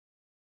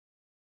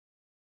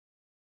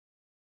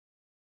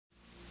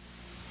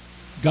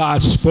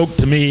God spoke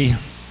to me,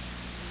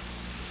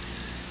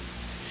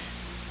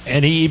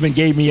 and he even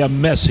gave me a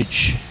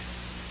message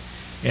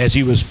as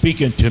he was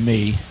speaking to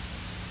me.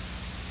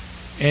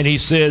 And he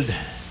said,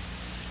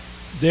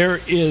 there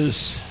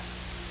is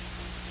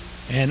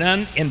an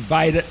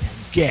uninvited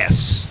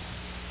guest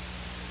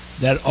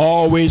that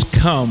always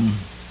come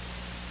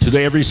to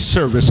every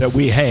service that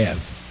we have.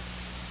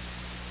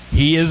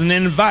 He isn't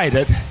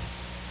invited,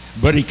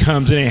 but he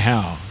comes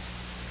anyhow.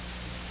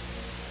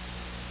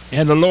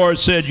 And the Lord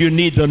said, you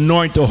need to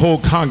anoint the whole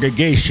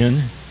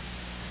congregation.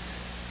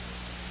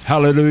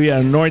 Hallelujah.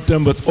 Anoint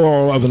them with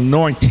oil of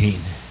anointing,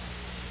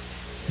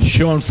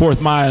 showing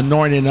forth my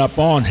anointing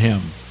upon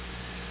him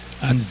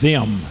and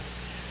them.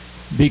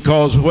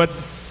 Because what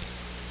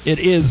it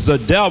is, the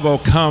devil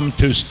come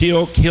to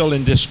steal, kill,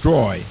 and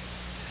destroy.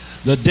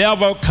 The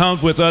devil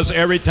comes with us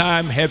every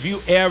time. Have you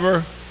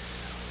ever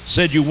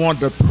said you want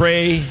to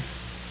pray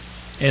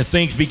and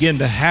things begin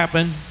to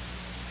happen?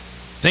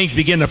 Things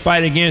begin to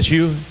fight against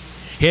you?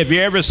 Have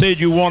you ever said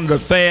you wanted to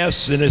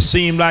fast and it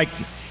seemed like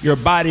your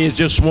body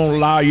just won't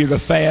allow you to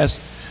fast?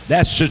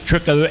 That's the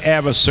trick of the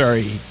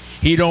adversary.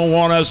 He don't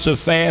want us to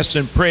fast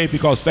and pray,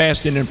 because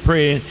fasting and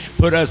praying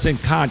put us in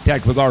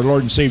contact with our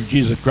Lord and Savior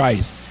Jesus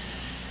Christ.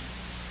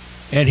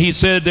 And he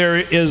said there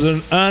is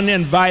an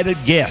uninvited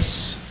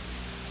guest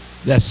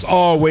that's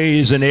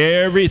always in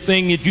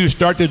everything that you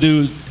start to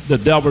do. The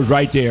devil's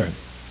right there.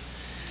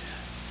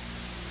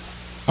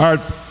 Our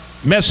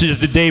message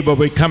today will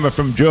be coming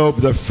from Job,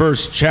 the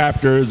 1st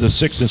chapter, the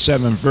 6th and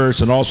 7th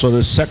verse, and also the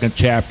 2nd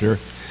chapter,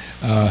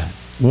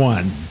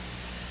 1.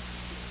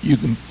 You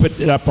can put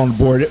it up on the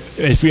board.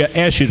 If we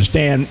ask you to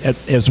stand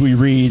as we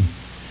read,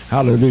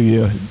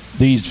 hallelujah,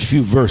 these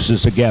few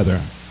verses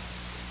together.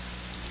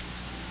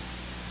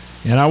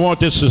 And I want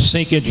this to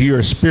sink into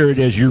your spirit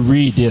as you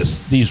read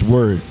these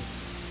words.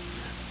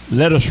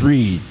 Let us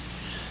read.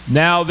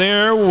 Now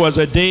there was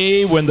a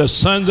day when the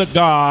sons of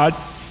God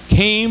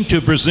came to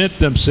present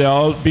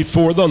themselves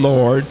before the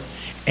Lord,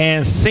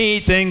 and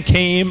Satan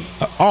came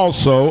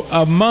also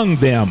among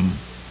them.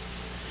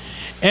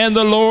 And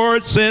the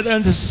Lord said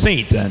unto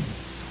Satan,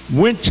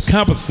 whence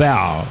comest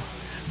thou?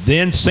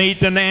 Then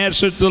Satan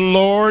answered the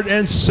Lord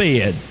and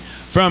said,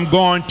 from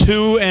going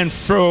to and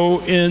fro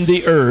in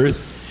the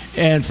earth,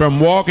 and from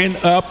walking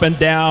up and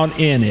down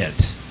in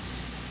it.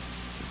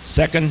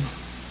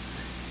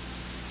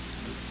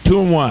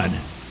 2:1.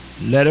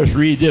 Let us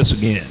read this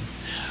again.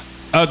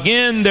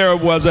 Again there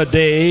was a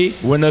day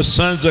when the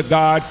sons of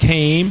God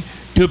came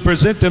to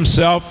present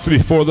themselves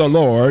before the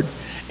Lord,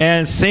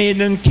 and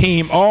Satan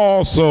came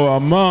also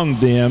among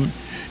them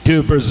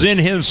to present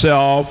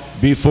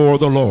himself before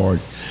the Lord.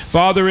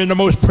 Father, in the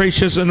most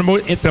precious and the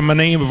most intimate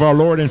name of our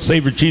Lord and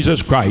Savior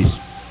Jesus Christ,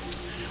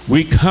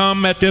 we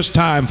come at this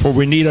time, for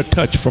we need a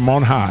touch from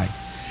on high.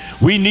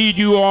 We need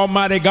you,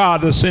 Almighty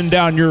God, to send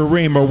down your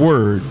rhema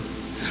word.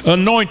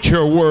 Anoint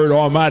your word,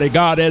 Almighty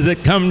God, as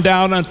it come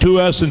down unto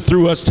us and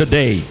through us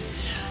today.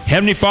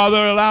 Heavenly Father,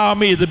 allow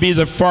me to be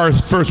the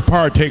first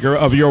partaker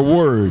of your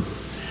word.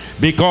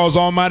 Because,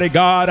 Almighty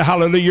God,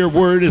 hallelujah, your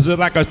word is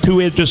like a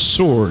two-edged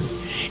sword.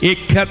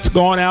 It cuts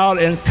going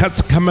out and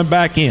cuts coming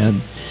back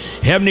in.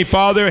 Heavenly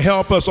Father,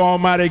 help us,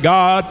 Almighty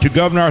God, to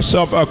govern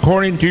ourselves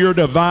according to your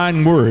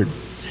divine word.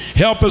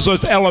 Help us to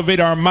elevate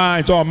our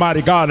minds,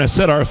 Almighty God, and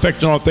set our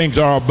affection on things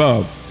that are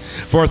above.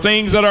 For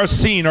things that are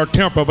seen are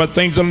temporal, but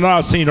things that are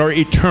not seen are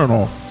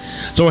eternal.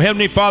 So,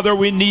 Heavenly Father,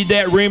 we need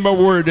that rhema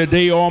word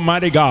today,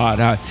 Almighty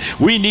God.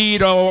 We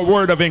need a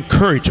word of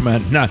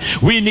encouragement.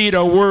 We need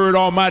a word,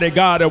 Almighty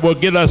God, that will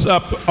get us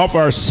up off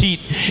our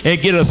seat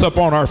and get us up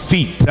on our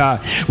feet.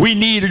 We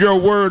need your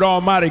word,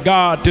 Almighty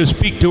God, to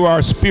speak to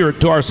our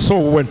spirit, to our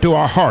soul, and to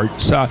our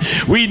hearts.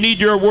 We need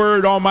your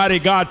word, Almighty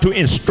God, to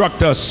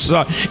instruct us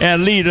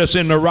and lead us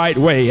in the right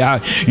way.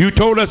 You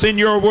told us in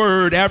your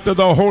word, after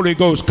the Holy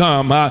Ghost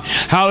come,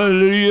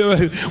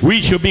 hallelujah,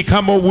 we shall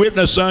become a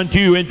witness unto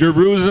you in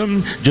Jerusalem,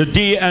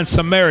 Judea, and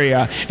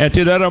Samaria, and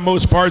to the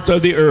uttermost parts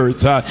of the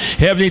earth.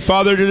 Heavenly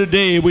Father,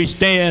 today we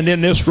stand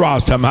in this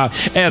rostrum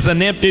as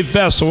an empty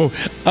vessel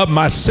of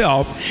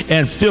myself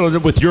and fill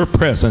it with your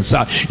presence.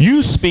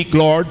 You speak,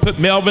 Lord. Put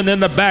Melvin in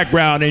the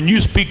background, and you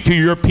speak to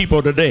your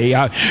people today.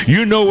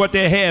 You know what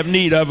they have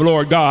need of,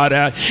 Lord God,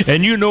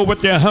 and you know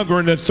what they're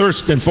hungering and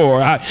thirsting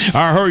for. I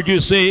heard you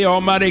say,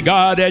 Almighty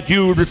God, that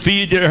you would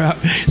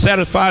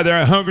satisfy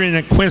their hunger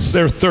and quench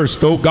their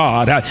thirst, oh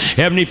God.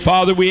 Heavenly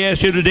Father, we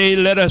ask you today,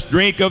 let us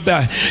drink of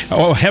the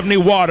heavenly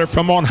water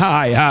from on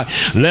high.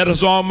 Let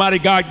us, Almighty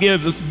God,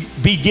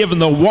 be given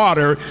the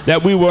water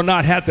that we will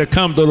not have to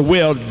come to the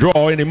well to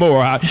draw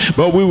anymore,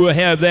 but we will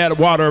have that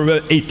water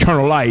of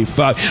eternal life.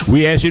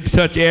 We ask you to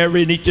touch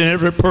each and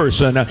every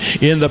person.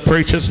 In the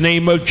precious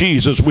name of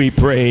Jesus we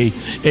pray.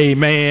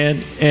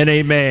 Amen and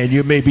amen.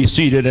 You may be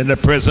seated in the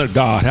presence of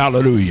God.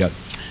 Hallelujah.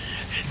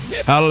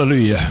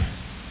 Hallelujah.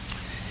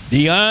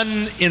 The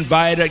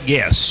uninvited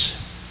guest.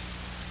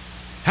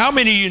 How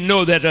many of you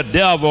know that the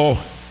devil,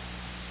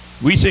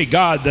 we say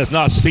God does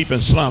not sleep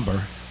in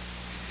slumber.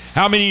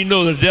 How many of you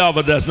know the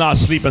devil does not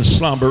sleep in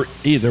slumber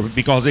either,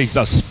 because he's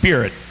a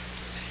spirit?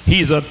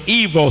 He's an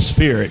evil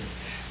spirit,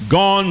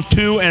 gone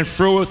to and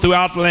fro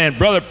throughout the land.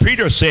 Brother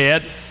Peter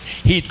said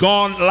he's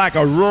gone like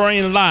a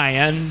roaring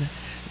lion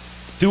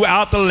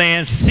throughout the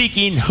land,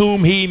 seeking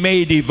whom he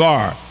may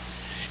devour.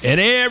 And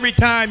every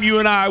time you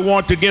and I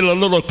want to get a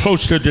little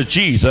closer to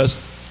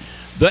Jesus,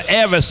 the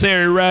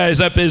adversary raise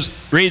up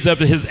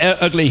his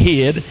ugly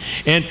head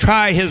and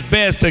try his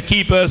best to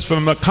keep us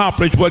from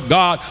accomplishing what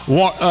God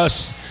wants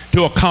us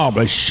to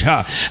accomplish.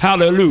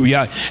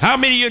 Hallelujah. How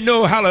many of you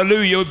know,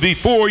 hallelujah,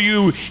 before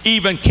you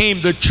even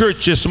came to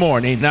church this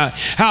morning,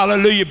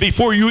 hallelujah,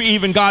 before you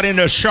even got in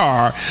the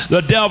shower, the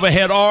devil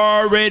had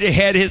already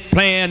had his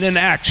plan in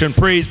action.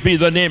 Praise be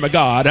the name of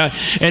God.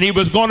 And he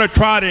was going to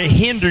try to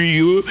hinder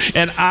you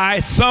and I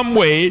some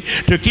way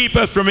to keep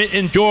us from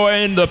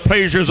enjoying the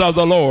pleasures of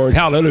the Lord.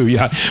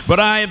 Hallelujah. But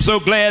I am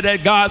so glad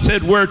that God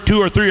said, where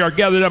two or three are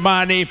gathered in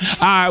my name,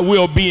 I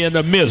will be in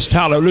the midst.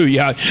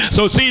 Hallelujah.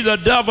 So see, the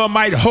devil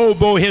might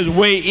hobo his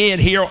way in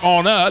here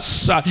on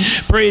us.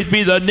 Praise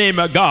be the name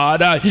of God.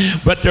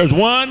 But there's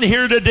one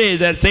here today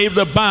that's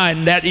able to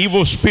bind that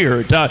evil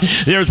spirit.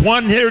 There's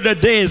one here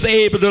today that's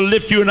able to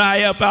lift you and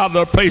I up out of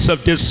the place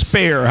of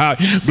despair.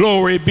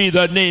 Glory be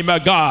the name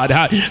of God.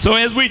 So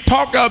as we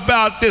talk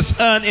about this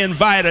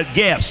uninvited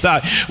guest,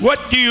 what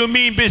do you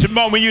mean, Bishop,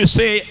 when you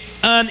say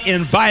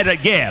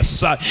uninvited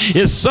guests?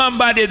 Is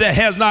somebody that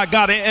has not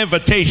got an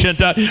invitation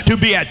to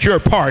be at your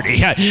party.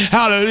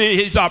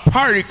 Hallelujah. He's a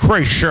party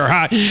crasher.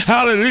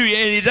 Hallelujah.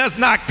 And he does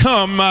not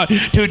come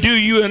to do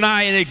you and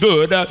I any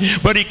good,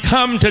 but he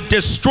come to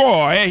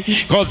destroy,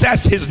 because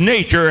that's his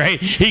nature.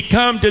 He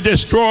come to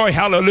destroy,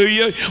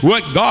 hallelujah,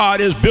 what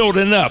God is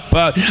building up.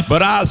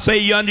 But I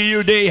say unto you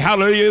today,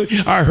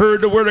 hallelujah, I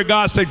heard the word of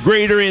God say,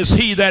 greater is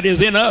he that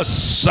is in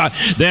us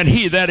than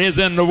he that is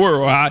in the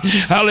world.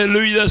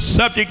 Hallelujah. The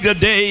subject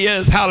today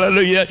is,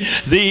 hallelujah,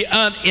 the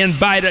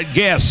uninvited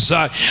guests.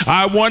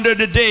 I wonder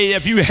today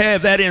if you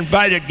have that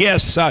invited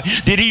guest,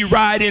 did he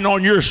ride in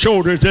on your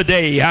shoulders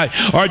today,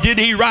 or did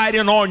he ride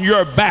in on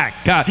your back?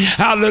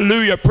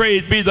 Hallelujah.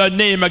 Praise be the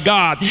name of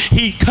God.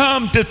 He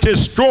come to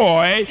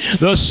destroy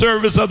the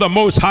service of the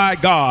Most High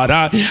God.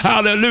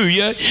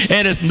 Hallelujah.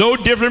 And it's no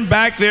different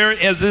back there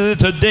as it is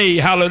today.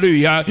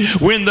 Hallelujah.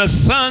 When the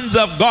sons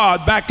of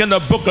God back in the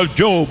book of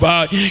Job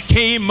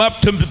came up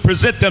to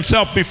present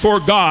themselves before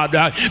God,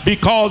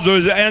 because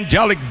of the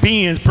angelic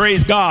beings,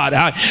 praise God,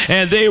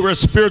 and they were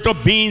spiritual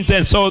beings,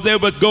 and so they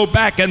would go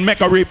back and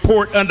make a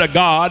report unto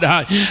God.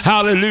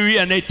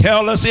 Hallelujah. And they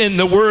tell us in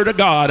the word of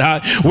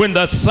God, when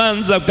the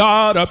sons of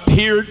God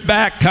appeared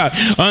back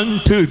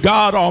unto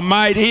God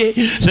Almighty,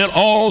 said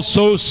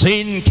also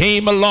Satan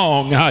came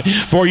along.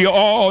 For you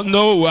all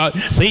know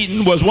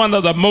Satan was one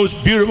of the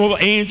most beautiful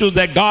angels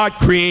that God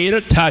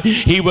created.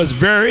 He was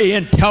very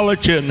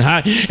intelligent,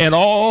 and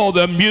all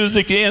the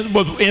music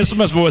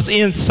instruments was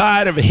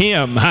inside of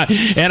him.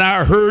 And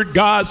I heard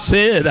God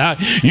said,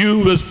 you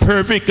was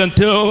perfect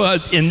until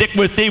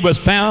iniquity was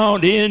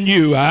found in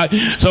you.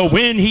 So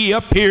when he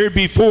appeared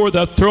before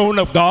the throne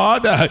of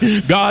God,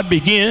 God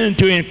began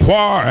to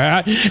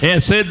inquire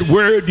and said,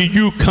 where did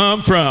you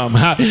come from?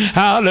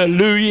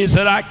 Hallelujah. He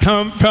said, I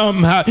come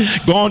from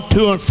going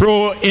to and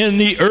fro in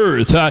the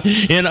earth.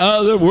 In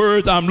other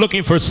words, I'm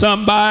looking for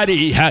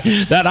somebody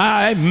that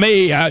I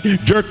may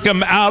jerk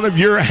them out of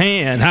your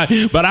hand.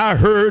 But I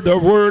heard the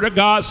word of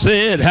God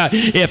said,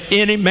 if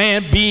any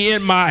man be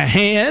in my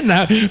hand,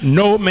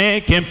 no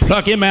man can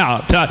pluck him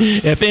out.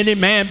 If any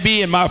man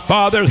be in my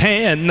Father's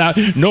hand,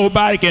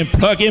 nobody can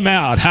pluck him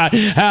out.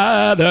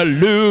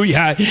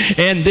 Hallelujah.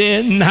 And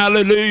then,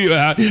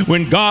 hallelujah,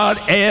 when God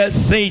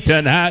asked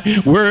Satan,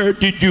 where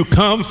did you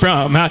come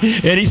from? And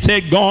he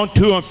said, gone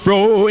to and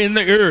fro in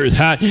the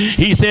earth.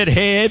 He said,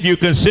 have you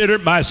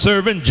considered my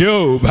servant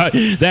Job,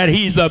 that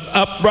he's an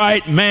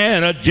upright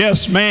man, a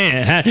just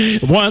man,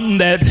 one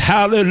that,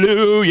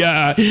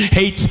 hallelujah,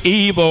 hates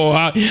evil.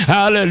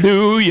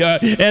 Hallelujah.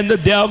 And the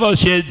devil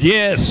said,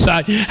 yes,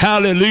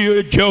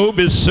 hallelujah, Job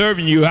is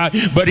serving you,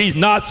 but he's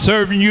not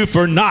serving you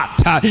for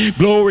naught.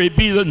 Glory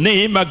be the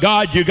name of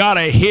God. You got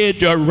a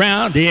hedge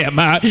around him.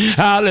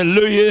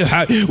 Hallelujah.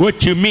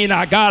 What you mean,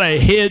 I got a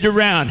hedge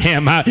around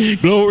him?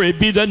 Glory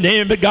be the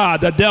name of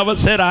God. The devil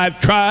said, I've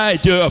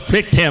tried to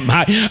afflict him.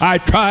 I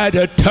tried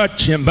to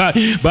touch him,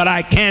 but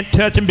I can't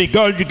touch him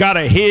because you got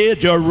a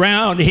hedge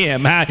around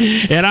him.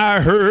 And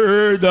I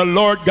heard the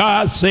Lord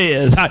God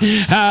says,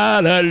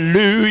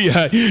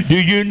 hallelujah,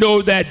 do you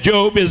know that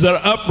Job is an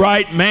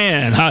upright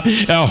man,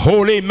 a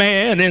holy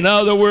man? In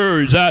other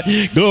words,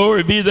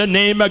 glory be the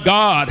name of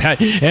God.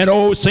 And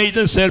old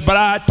Satan said, but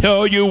I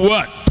tell you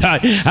what,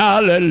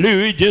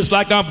 hallelujah, just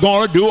like I'm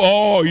going to do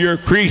all your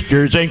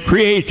creatures and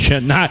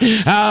creation,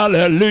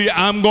 hallelujah,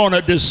 I'm going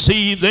to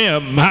deceive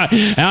them.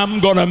 I'm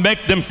going to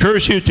make them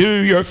curse you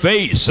to your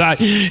face.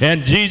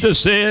 And Jesus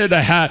said,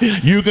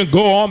 you can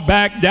go go on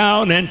back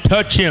down and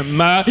touch him.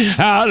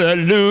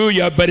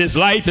 Hallelujah. But his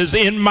life is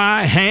in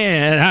my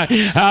hand.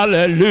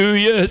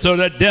 Hallelujah. So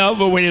the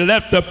devil, when he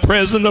left the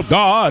presence of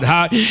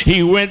God,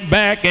 he went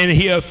back and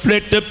he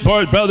afflicted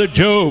poor brother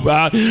Job.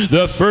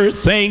 The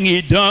first thing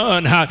he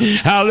done,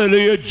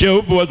 hallelujah,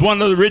 Job was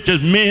one of the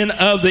richest men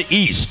of the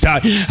East.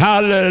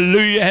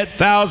 Hallelujah. Had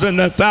thousands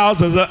and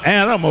thousands of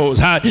animals.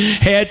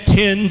 Had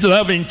 10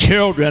 loving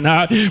children.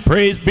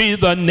 Praise be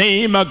the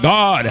name of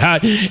God.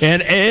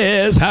 And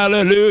as,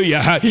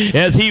 hallelujah,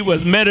 as he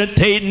was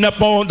meditating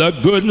upon the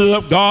goodness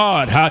of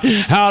God,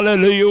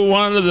 hallelujah,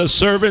 one of the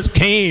servants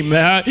came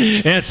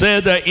and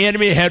said the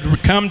enemy had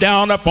come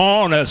down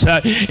upon us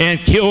and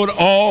killed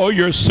all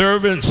your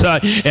servants,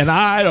 and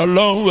I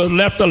alone was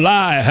left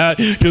alive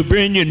to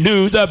bring you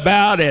news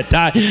about it.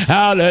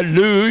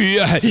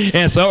 Hallelujah.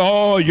 And so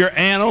all your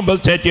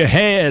animals that you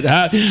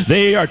had,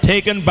 they are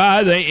taken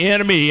by the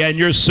enemy, and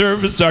your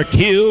servants are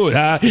killed.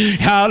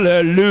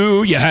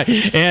 Hallelujah.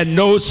 And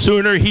no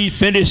sooner he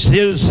finished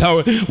his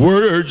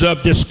words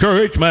of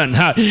discouragement,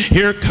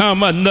 here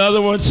come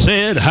another one,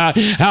 said,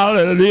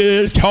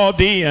 hallelujah,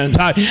 Chaldeans,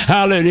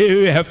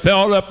 hallelujah, have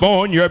fell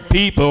upon your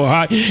people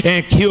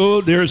and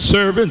killed their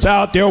servants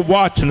out there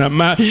watching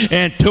them,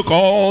 and took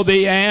all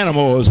the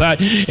animals.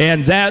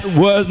 And that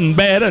wasn't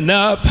bad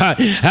enough.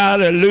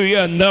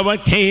 Hallelujah. Another one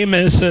came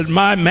and said,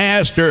 my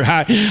master,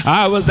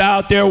 I was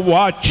out there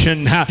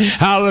watching,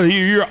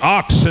 hallelujah, your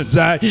oxen,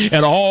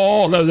 and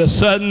all of a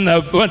sudden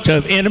a bunch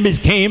of enemies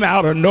came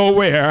out of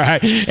nowhere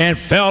and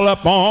fell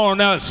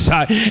upon us,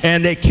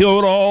 and they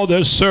killed all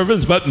their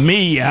servants but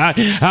me.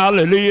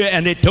 Hallelujah.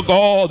 And they took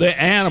all the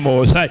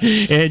animals.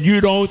 And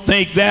you don't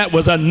think that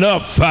was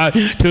enough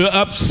to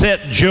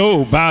upset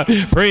Job.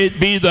 Praise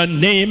be the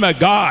name of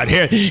God.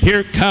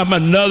 Here come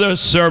another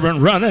servant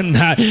running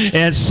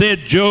and said,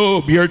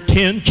 Job, your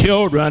 10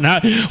 children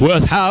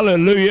was,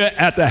 hallelujah,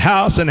 at the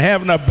house and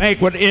having a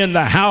banquet in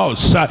the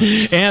house,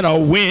 and a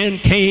wind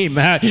came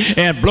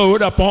and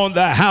blowed up on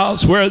the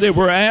house where they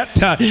were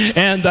at,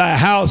 and the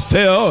house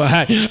fell,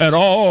 and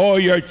all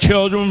your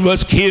children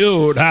was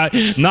killed.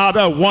 Not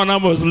a one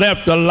of them was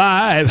left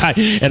alive.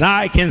 And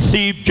I can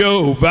see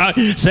Job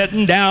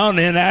sitting down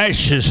in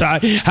ashes,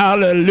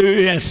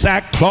 hallelujah, and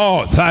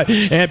sackcloth,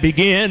 and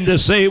begin to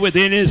say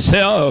within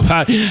himself,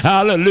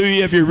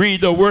 hallelujah. If you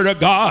read the word of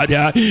God,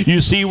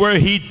 you see where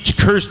he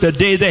cursed the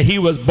day that he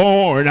was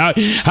born.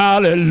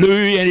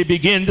 Hallelujah. And he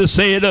began to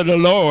say to the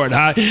Lord,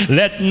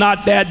 let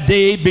not that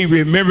day be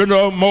remembered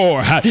no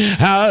more.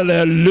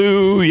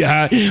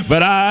 Hallelujah.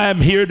 But I'm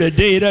here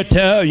today to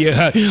tell you,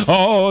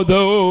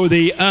 although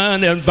the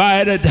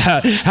uninvited,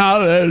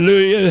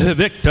 hallelujah,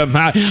 victim,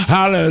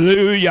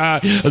 hallelujah,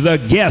 the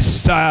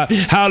guest,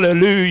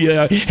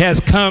 hallelujah, has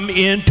come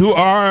into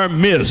our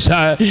midst.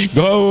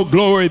 Go,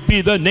 glory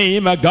be the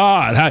name of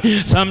God.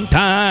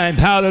 Sometimes,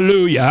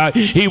 hallelujah,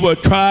 he will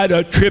try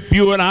to trip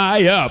you and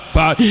I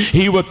up.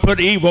 He would put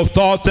evil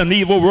thoughts and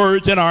evil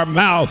words in our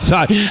mouth.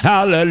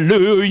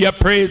 Hallelujah,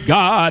 praise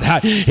God.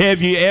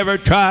 Have you ever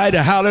tried,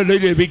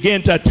 hallelujah, to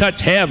begin to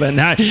touch heaven,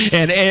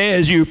 and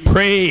as you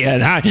pray,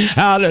 and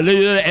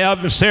hallelujah, the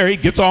adversary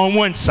gets on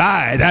one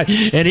side,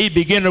 and he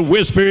began to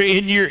whisper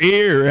in your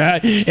ear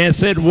and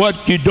said,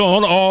 what you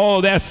doing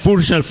all that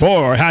foolishness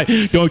for?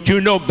 Don't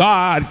you know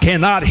God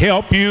cannot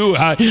help you?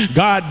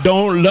 God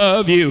don't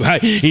love you.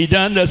 He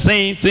done the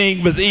same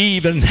thing with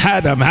Eve and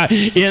Adam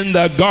in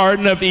the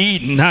Garden of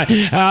Eden.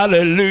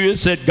 Hallelujah.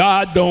 Said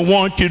God don't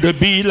want you to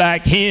be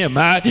like him,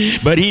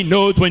 but he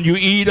knows when you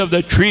eat of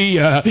the tree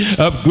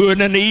of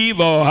good and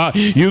evil,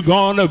 you're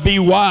going to be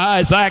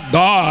wise like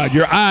God.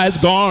 Your eyes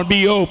going to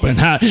be open.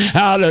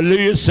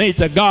 Hallelujah.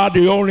 Saints of God,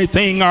 the only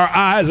thing our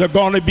eyes are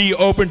going to be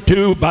open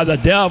to by the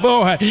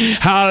devil,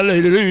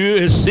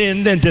 hallelujah, is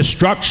sin and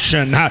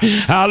destruction.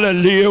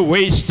 Hallelujah.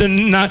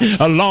 Wasting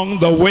along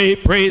the way,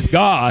 praise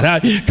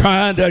God,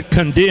 trying to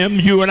condemn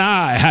you and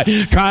I,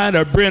 trying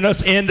to bring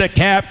us into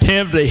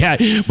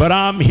captivity. But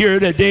I'm here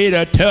today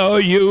to tell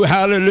you,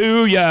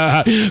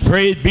 hallelujah,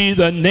 praise be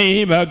the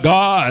name of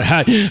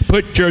God.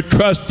 Put your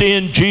trust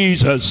in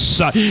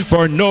Jesus,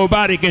 for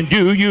nobody can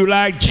do you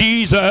like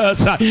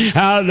Jesus.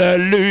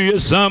 Hallelujah.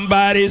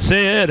 Somebody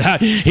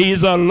said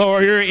he's a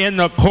lawyer in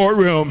the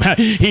courtroom.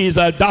 He's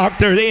a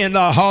doctor in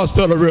the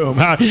hospital room.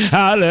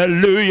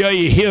 Hallelujah.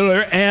 A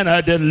healer and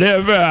a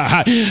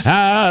deliverer.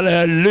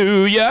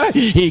 Hallelujah.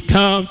 He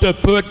comes to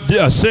put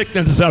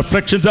sickness and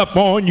afflictions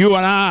upon you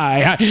and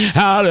I.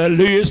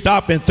 Hallelujah.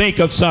 Stop and think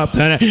of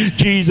something.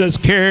 Jesus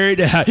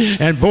carried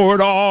and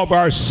bore all of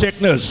our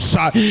sickness.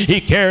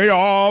 He carried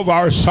all of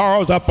our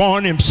sorrows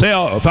upon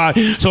himself.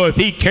 So if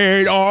he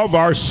carried all of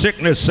our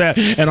sickness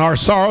and our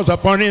sorrows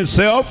upon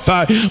himself,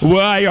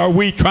 why are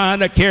we trying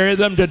to carry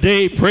them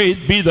today? Praise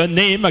be the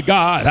name of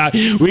God.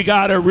 We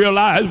got to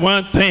realize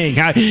one thing.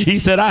 He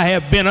said, I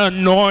have been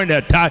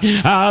anointed,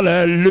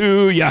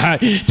 hallelujah,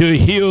 to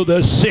heal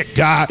the sick.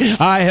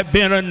 I have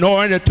been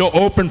anointed to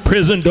open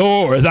prison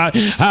doors.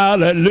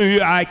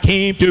 Hallelujah. I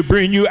came to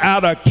bring you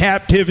out of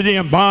captivity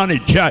and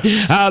bondage.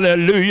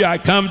 Hallelujah. I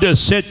come to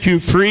set you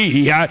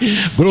free.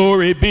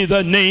 Glory be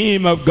the name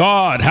name of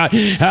God.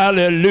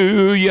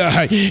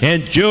 Hallelujah.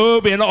 And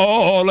Job, in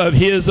all of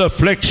his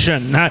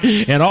affliction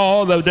and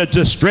all of the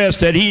distress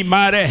that he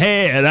might have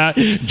had,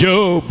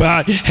 Job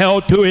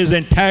held to his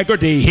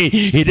integrity.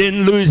 He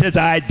didn't lose his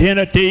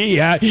identity.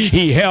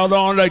 He held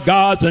on to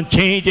God's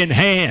unchanging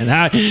hand.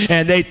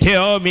 And they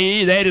tell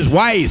me that his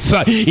wife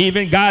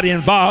even got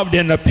involved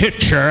in the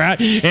picture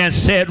and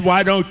said,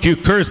 why don't you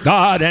curse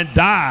God and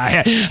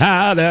die?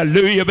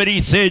 Hallelujah. But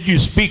he said, you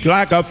speak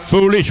like a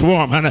foolish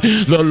woman.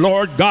 The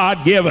Lord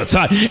God giveth,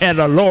 and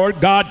the Lord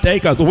God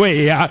taketh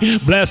away.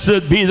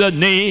 Blessed be the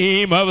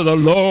name of the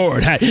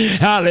Lord.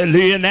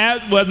 Hallelujah. And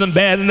that wasn't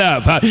bad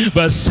enough.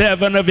 But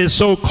 7 of his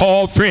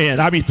so-called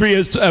friends, 3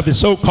 of his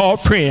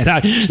so-called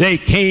friends, they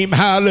came,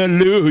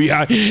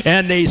 hallelujah,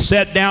 and they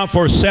sat down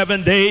for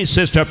 7 days,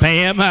 Sister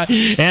Pam,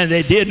 and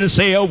they didn't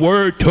say a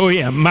word to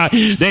him.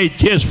 They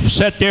just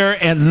sat there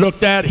and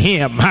looked at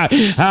him.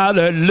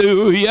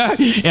 Hallelujah.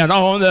 And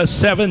on the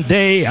 7th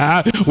day,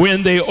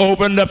 when they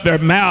opened up their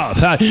mouth,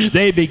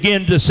 they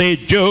began to say,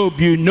 Job,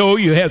 you know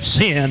you have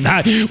sinned.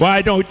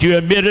 Why don't you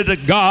admit it to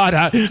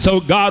God so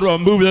God will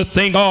move the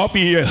thing off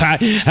of you?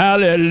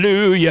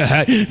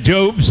 Hallelujah.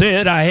 Job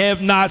said, I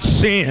have not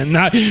sinned.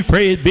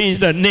 Praise be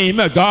the name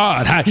of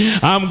God.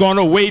 I'm going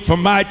to wait for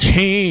my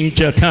change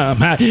to come.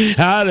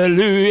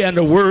 Hallelujah. And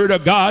the word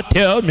of God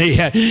tells me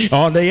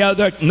on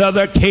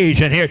another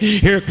occasion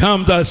here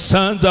comes the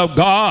sons of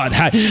God.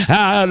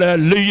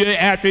 Hallelujah.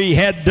 After he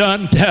had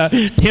done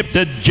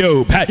tempted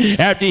Job,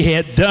 after he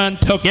had done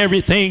took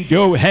everything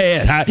Job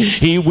had,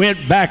 he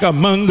went back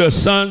among the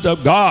sons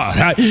of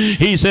God.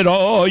 He said,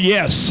 oh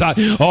yes,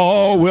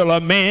 oh will a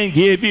man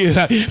give you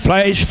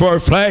flesh for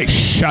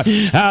flesh?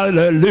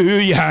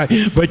 Hallelujah.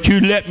 But you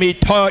let me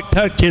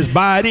touch his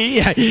body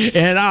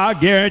and I'll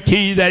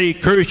guarantee that he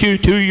curse you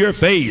to your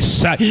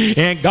face.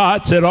 And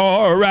God said,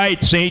 all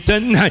right,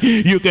 Satan,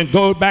 you can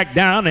go back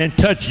down and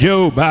touch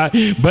Job,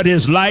 but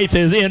his life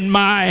is in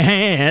my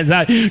hands.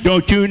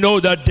 Don't you know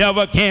the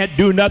devil can't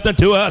do nothing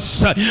to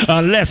us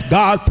unless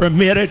God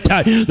permit it?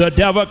 The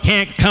devil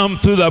can't come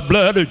through the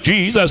blood of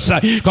Jesus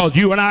because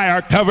you and I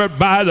are covered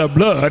by the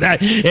blood.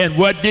 And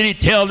what did he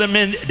tell them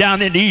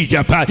down in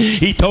Egypt?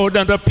 He told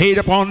them to paint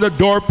upon the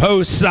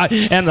doorposts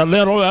and the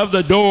lintel of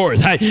the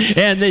doors.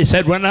 And they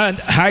said, when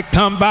I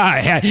come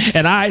by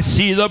and I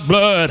see the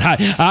blood,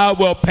 I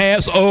will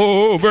pass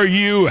over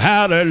you.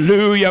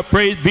 Hallelujah.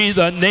 Praise be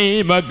the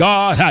name of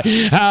God.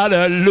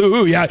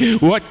 Hallelujah.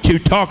 What you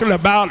talking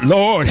about,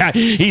 Lord?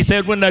 He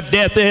said, when the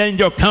death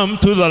angel come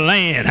to the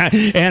land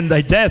and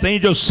the death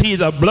angel see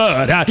the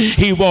blood,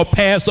 he will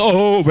pass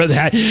over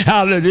that.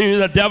 Hallelujah.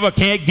 The devil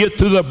can't get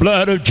through the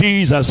blood of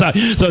Jesus.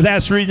 So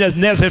that's the reason it's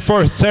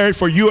necessary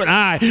for you and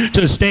I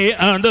to stay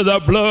under the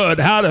blood.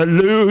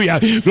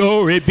 Hallelujah.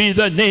 Glory be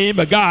the name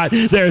of God.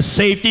 There's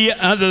safety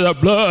under the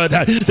blood.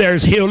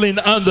 There's healing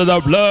under the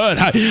blood.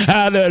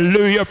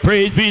 Hallelujah.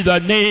 Praise be the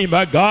name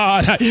of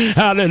God.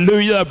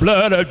 Hallelujah. The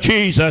blood of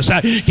Jesus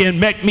can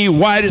make me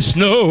white as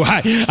snow.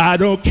 I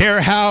don't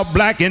care how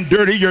black and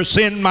dirty your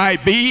sin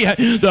might be.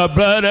 The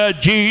blood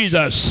of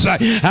Jesus.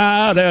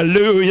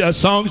 Hallelujah. The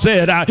song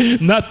said,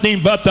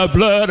 nothing but the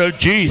blood of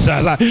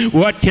Jesus.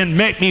 What can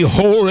make me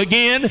whole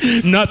again?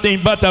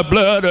 Nothing but the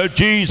blood of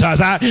Jesus.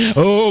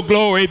 Oh,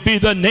 glory be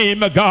the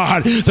name of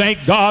God.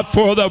 Thank God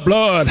for the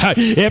blood.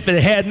 If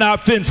it had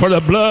not been for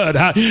the blood,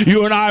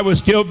 you and I would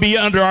still be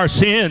under our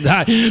sin.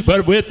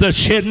 But with the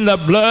shedding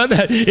of blood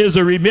is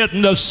a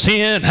remitting of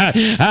sin.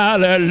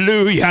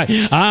 Hallelujah.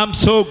 I'm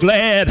so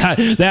glad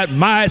that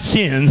my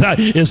sins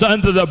is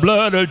under the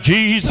blood of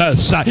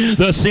Jesus.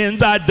 The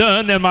sins I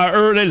done in my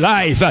early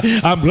life,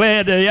 I'm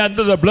glad they're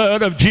under the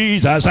blood of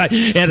Jesus.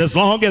 And as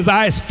long as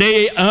I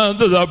stay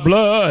under the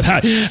blood,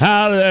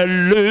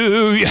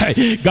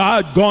 hallelujah,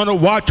 God's going to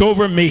watch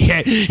over me.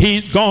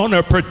 He's going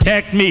to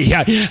protect me.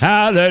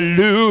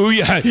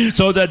 Hallelujah.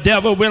 So the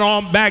devil went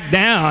on back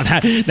down.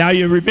 Now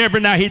you remember,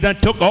 now he done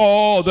took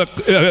all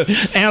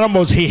the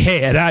animals he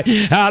had.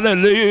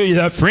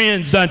 Hallelujah. The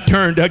friends done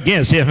turned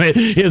against him.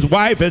 His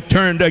wife had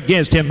turned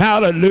against him.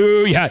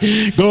 Hallelujah.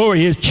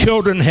 Glory. His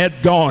children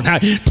had gone.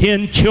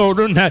 10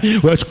 children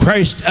was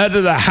crushed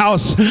under the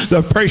house.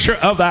 The pressure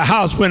of the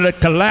house when it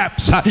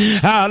collapsed.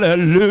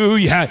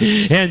 Hallelujah.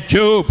 And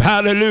Job,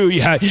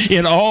 hallelujah,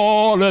 in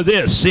all of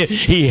this,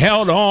 he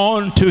held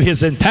on to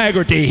his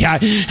integrity.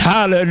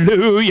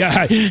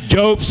 Hallelujah.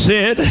 Job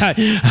said,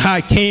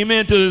 I came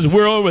into this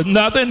world with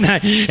nothing,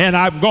 and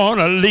I'm going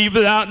to leave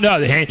without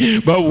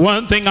nothing. But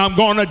one thing I'm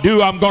going to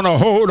do, I'm going to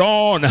hold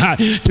on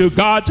to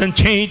God's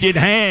unchanging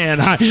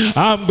hand.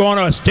 I'm going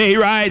to stay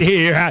right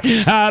here.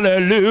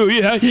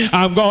 Hallelujah.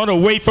 I'm going to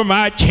wait for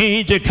my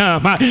change to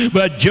come.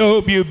 But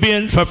Job, you've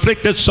been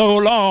afflicted so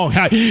long.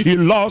 You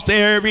lost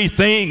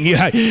everything,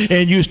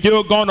 and you're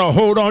still going to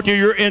hold on to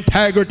your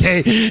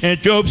integrity.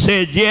 And Job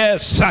said,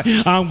 yes,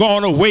 I'm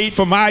going to wait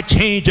for my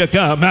change to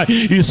come.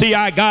 You see,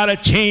 I got a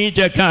change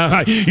to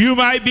come. You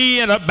might be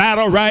in a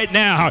battle right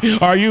now,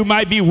 or you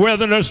might be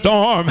weathering a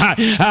storm.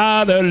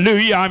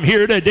 Hallelujah. I'm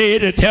here today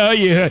to tell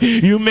you,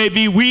 you may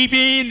be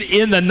weeping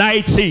in the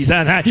night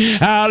season.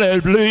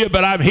 Hallelujah. Hallelujah.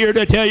 But I'm here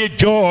to tell you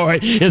joy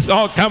is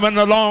all coming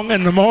along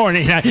in the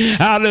morning.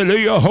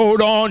 Hallelujah.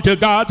 Hold on to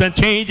God's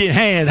unchanging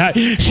hand.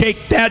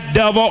 Shake that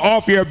devil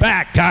off your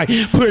back.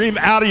 Put him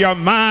out of your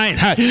mind.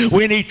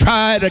 When he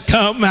tried to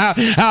come,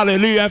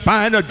 hallelujah,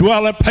 find a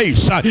dwelling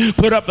place,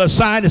 put up a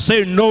sign that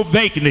says no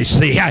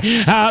vacancy.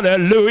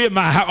 Hallelujah.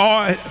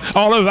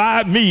 All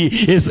of me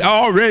is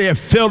already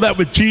filled up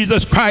with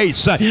Jesus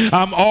Christ.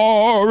 I'm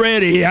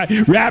already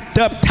wrapped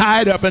up,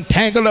 tied up, and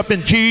tangled up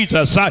in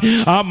Jesus.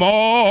 I'm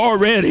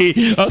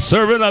already a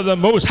servant of the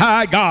Most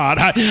High God.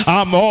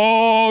 I'm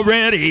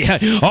already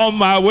on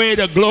my way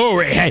to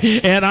glory,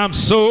 and I'm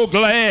so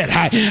glad.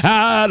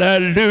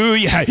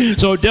 Hallelujah.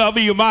 So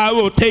devil, you might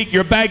well take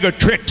your bag of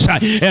tricks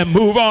and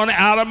move on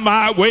out of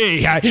my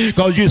way,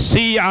 because you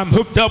see I'm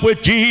hooked up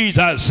with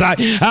Jesus.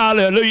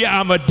 Hallelujah.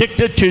 I'm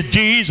addicted to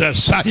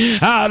Jesus.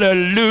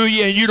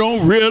 Hallelujah. And you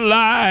don't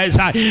realize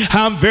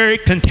I'm very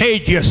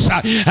contagious.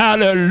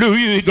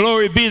 Hallelujah.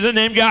 Glory be the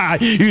name of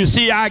God. You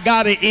see, I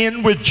got to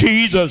end with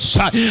Jesus.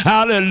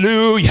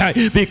 Hallelujah.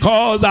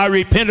 Because I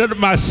repented of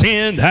my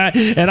sin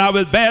and I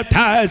was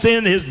baptized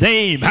in his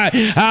name.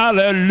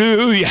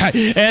 Hallelujah.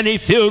 And he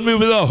filled me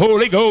with the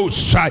Holy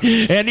Ghost.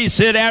 And he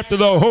said, after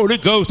the Holy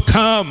Ghost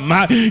come,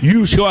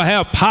 you shall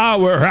have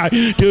power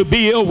to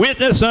be a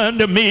witness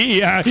unto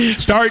me,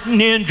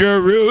 starting in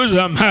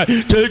Jerusalem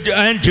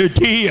and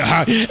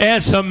Judea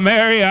and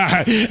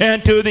Samaria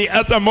and to the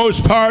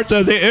uttermost parts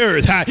of the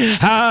earth.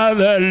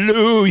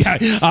 Hallelujah.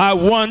 I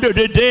wonder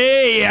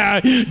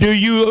today, do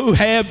you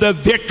have the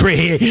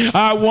victory?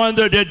 I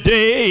wonder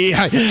today,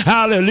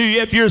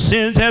 hallelujah, if your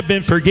sins have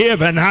been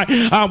forgiven.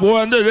 I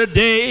wonder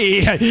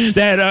today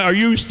that are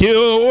you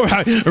still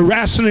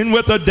wrestling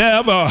with the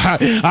devil?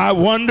 I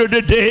wonder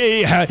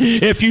today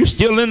if you're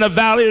still in the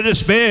valley of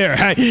despair.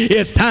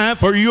 It's time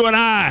for you and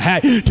I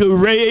to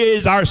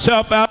raise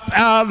ourselves up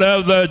out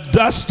of the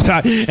dust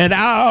and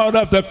out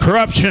of the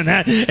corruption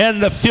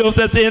and the filth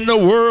that's in the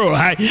world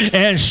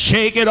and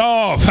shake it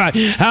off.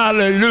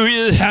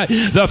 Hallelujah.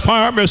 The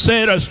farmer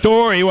said a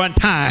story one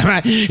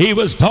time. He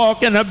was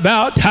talking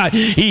about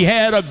he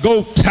had a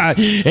goat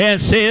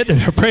and said,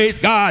 praise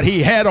God,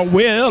 he had a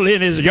well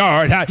in his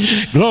yard.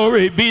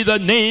 Glory be the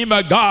name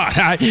of God.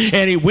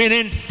 And he went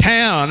into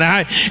town,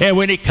 and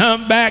when he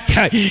come back,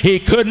 he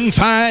couldn't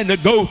find the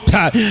goat.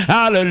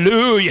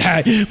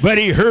 Hallelujah. But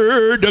he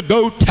heard the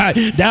goat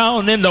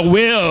down in the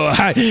well,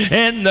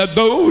 and the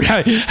goat,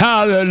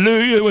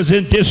 hallelujah, was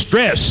in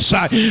distress.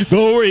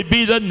 Glory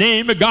be the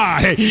name of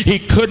God. He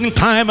couldn't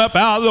climb up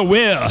out of the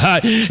well,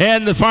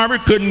 and the farmer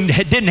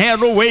didn't have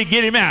no way to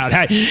get him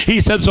out.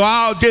 He said, so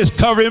I'll just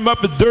cover him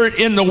up with dirt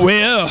in the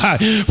well.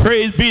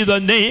 Praise be the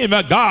name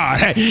of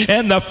God.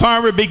 And the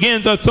farmer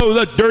began to throw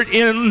the dirt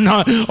in,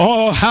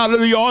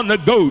 hallelujah, on the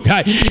goat.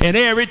 And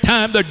every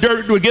time the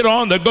dirt would get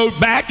on the goat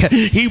back,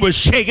 he would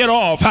shake it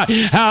off.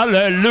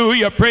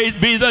 Hallelujah. Praise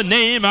be the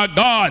name of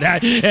God.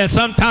 And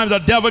sometimes the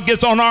devil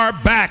gets on our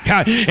back,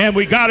 and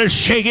we got to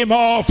shake him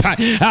off.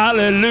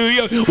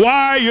 Hallelujah.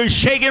 Why are you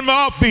shaking him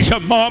off,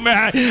 Bishop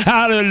Mama?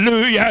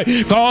 Hallelujah.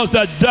 Because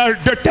the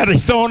dirt that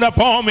is thrown up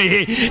on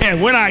me,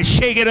 and when I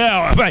shake it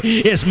off,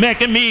 it's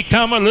making me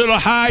come a little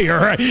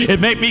higher. It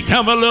made me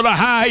come a little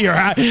higher.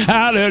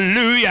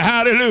 Hallelujah.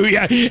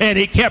 Hallelujah. And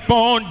he kept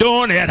on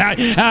doing it.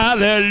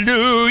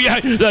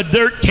 Hallelujah. The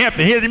dirt kept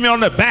hitting me on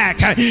the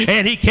back,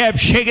 and he kept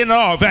shaking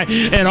off.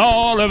 And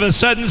all of a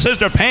sudden,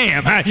 Sister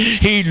Pam,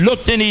 he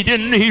looked, and he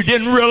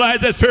didn't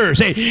realize at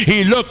first.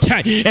 He looked,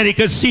 and he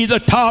could see the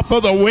top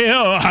of the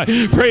well.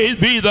 Praise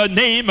be the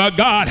name of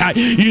God.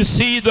 You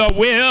see, the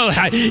well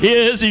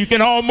is, you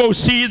can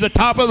almost see the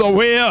top of the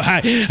well.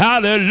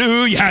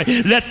 Hallelujah.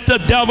 Let the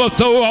devil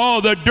throw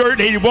all the dirt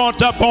he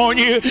wants up on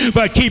you,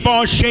 but keep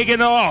on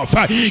shaking off.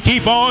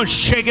 Keep on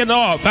shaking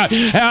off.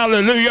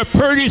 Hallelujah.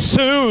 Pretty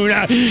soon,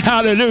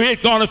 hallelujah,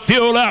 it's going to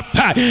fill up.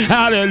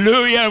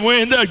 Hallelujah.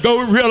 When the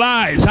goat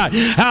realized,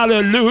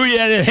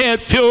 hallelujah, it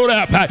had filled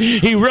up,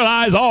 he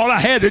realized all I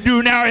had to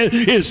do now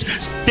is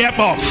step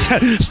off.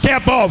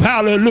 Step off.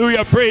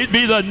 Hallelujah. Praise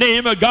be the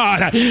name of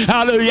God.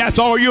 Hallelujah. That's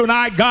all you and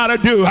I got to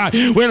do.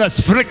 When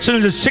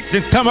afflictions and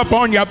sickness come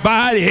upon your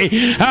body,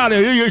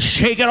 hallelujah,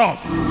 shake it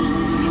off.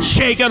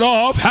 Shake it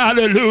off.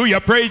 Hallelujah.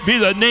 Praise be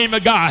the name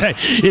of God.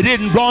 It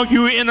didn't belong to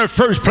you in the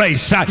first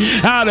place.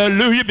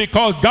 Hallelujah.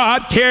 Because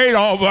God carried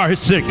all of our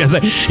sickness.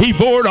 He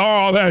bore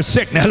all of our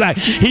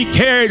sickness. He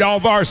carried all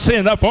of our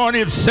sin upon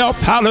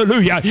himself.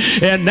 Hallelujah.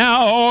 And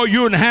now all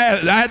you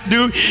have to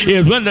do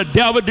is when the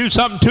devil do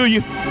something to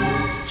you,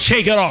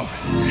 shake it off.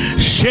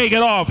 Shake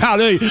it off.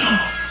 Hallelujah.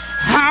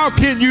 How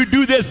can you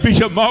do this,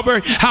 Bishop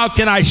Marbury? How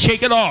can I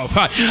shake it off?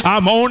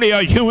 I'm only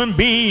a human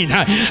being.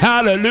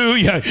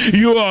 Hallelujah.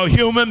 You're a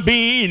human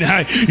being.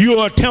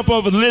 You're a temple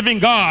of the living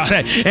God.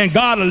 And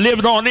God is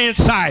living on the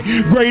inside.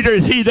 Greater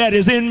is he that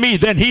is in me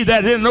than he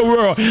that is in the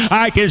world.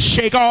 I can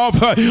shake off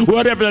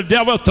whatever the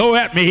devil throw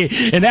at me.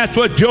 And that's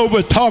what Job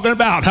was talking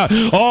about.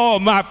 Oh,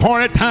 my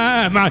appointed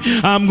time.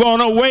 I'm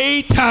going to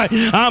wait.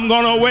 I'm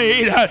going to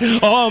wait.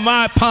 Oh,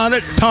 my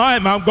appointed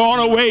time. I'm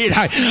going to wait.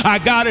 I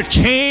got to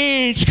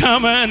change.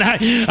 coming.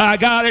 I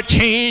got a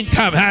change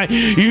coming.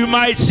 You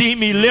might see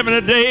me living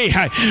today.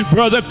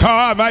 Brother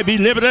Carr might be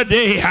living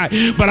today,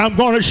 but I'm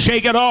going to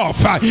shake it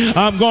off.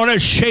 I'm going to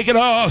shake it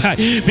off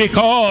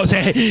because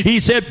he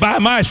said, by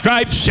my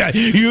stripes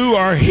you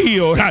are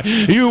healed.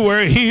 You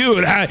were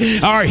healed.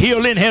 Our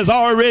healing has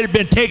already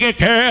been taken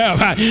care of.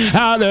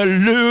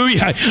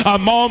 Hallelujah.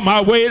 I'm on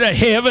my way to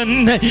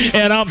heaven,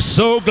 and I'm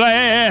so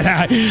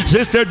glad.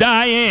 Sister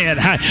Diane,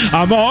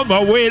 I'm on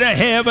my way to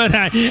heaven,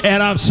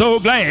 and I'm so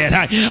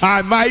glad.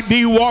 I might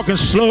be walking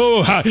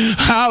slow.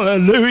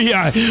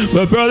 Hallelujah.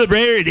 But Brother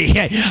Brady,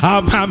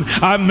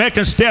 I'm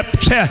making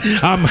steps.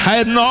 I'm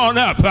heading on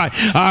up.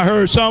 I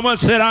heard someone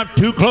said I'm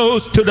too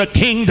close to the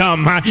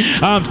kingdom.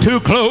 I'm too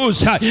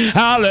close.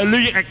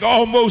 Hallelujah. I can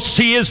almost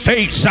see his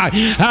face.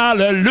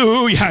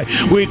 Hallelujah.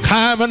 We're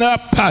climbing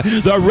up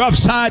the rough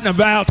side of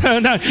the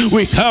mountain.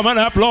 We're coming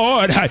up,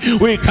 Lord.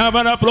 We're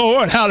coming up,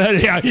 Lord.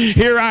 Hallelujah.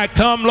 Here I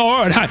come,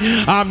 Lord.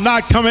 I'm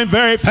not coming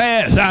very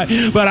fast,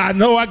 but I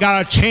know I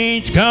got a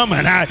change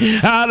coming.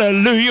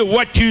 Hallelujah.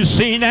 What you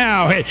see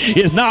now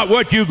is not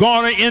what you're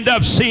going to end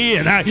up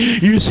seeing.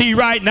 You see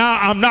right now,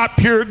 I'm not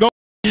pure gold.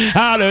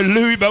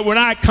 Hallelujah. But when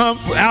I come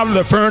out of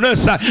the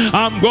furnace,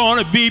 I'm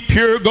going to be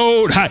pure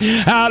gold.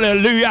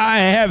 Hallelujah. I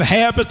have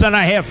habits and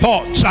I have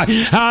faults.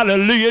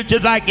 Hallelujah.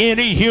 Just like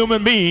any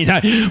human being.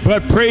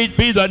 But praise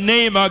be the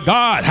name of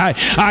God.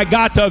 I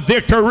got the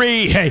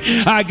victory.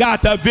 I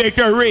got the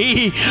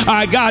victory.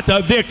 I got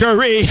the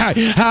victory.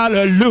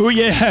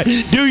 Hallelujah.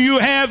 Do you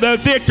have the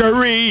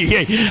victory?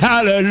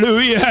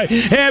 Hallelujah.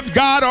 Have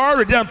God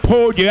already done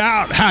pulled you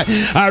out?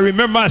 I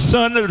remember my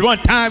son at one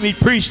time he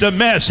preached a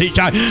message.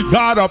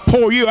 God will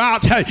pour you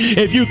out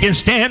if you can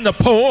stand the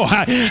pull.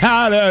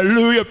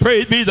 Hallelujah.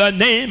 Praise be the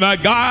name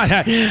of God.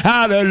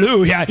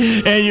 Hallelujah.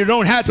 And you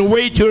don't have to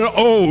wait till you're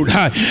old.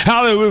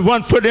 Hallelujah. With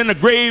one foot in the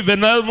grave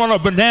and another one a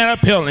banana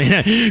peeling.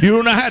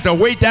 You don't have to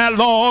wait that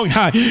long.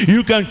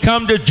 You can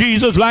come to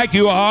Jesus like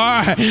you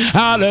are.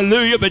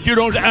 Hallelujah. But you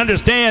don't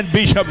understand,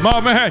 Bishop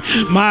Mummer.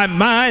 My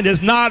mind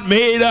is not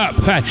made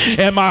up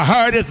and my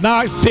heart is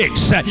not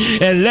fixed.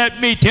 And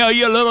let me tell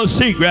you a little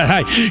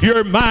secret.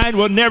 Your mind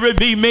will never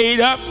be made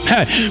up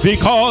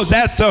because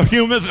that's the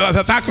human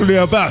faculty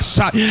of us.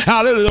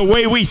 Hallelujah. The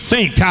way we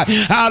think.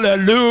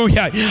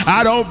 Hallelujah.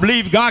 I don't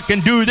believe God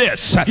can do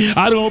this.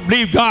 I don't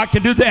believe God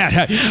can do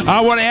that.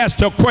 I want to ask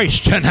the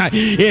question.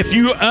 If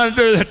you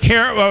under the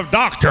care of a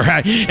doctor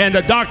and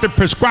the doctor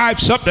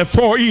prescribes something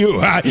for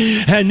you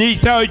and he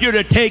tells you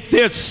to take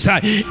this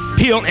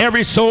pill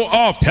every so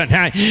often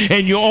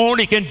and you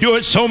only can do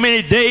it so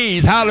many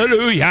days.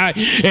 Hallelujah.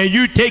 And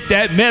you take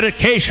that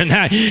medication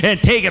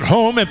and take it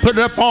home and put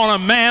it up on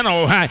a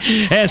mantle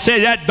and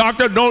say that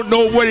doctor don't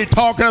know what he's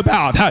talking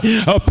about.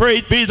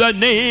 Praise be the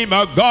name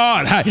of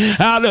God.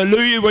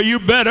 Hallelujah. Well, you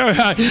better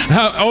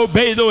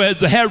obey those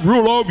that have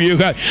rule over you.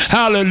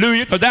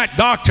 Hallelujah. Because that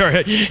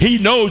doctor, he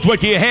knows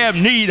what you have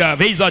need of.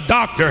 He's a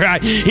doctor.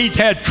 He's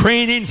had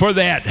training for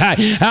that.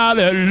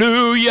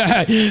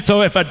 Hallelujah.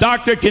 So if a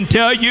doctor can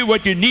tell you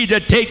what you need to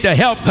take to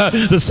help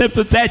the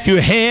symptoms that you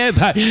have,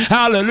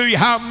 hallelujah,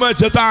 how much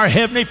does our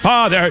Heavenly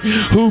Father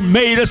who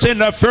made us in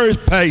the first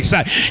place,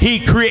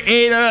 he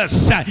created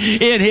us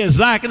in his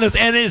likeness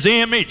and his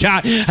image.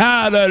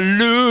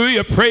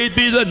 Hallelujah. Praise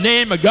be the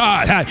name of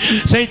God.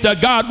 Saints of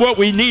God, what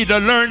we need to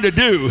learn to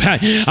do,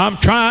 I'm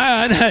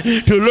trying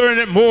to learn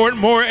it more and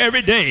more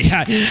every day.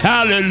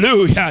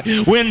 Hallelujah.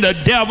 When the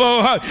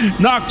devil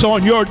knocks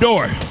on your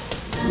door,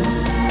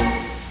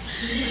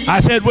 I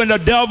said when the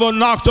devil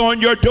knocks on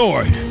your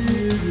door,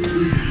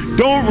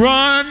 don't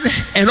run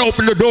and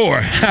open the door.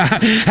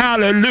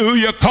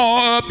 Hallelujah.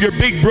 Call up your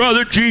big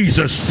brother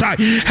Jesus.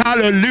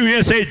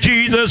 Hallelujah. Say,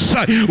 Jesus,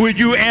 would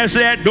you answer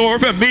that door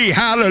for me?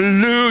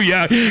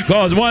 Hallelujah.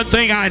 Because one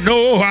thing I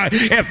know,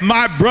 if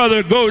my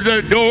brother goes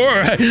to the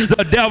door,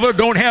 the devil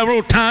don't have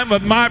no time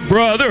with my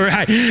brother,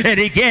 and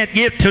he can't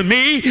get to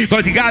me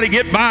because he got to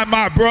get by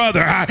my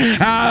brother.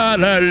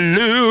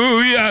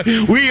 Hallelujah.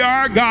 We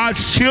are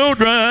God's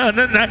children.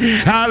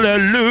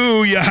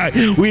 Hallelujah.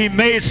 We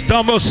may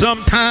stumble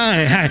sometime.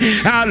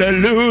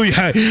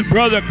 Hallelujah.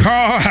 Brother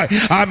Carl,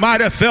 I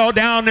might have fell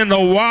down in the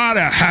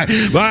water,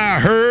 but I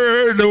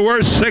heard the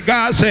words that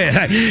God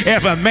said,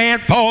 if a man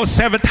falls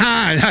 7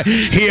 times,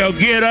 he'll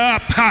get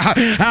up.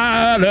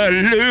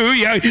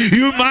 Hallelujah.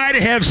 You might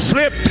have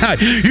slipped.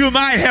 You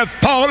might have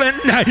fallen.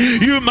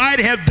 You might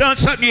have done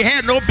something you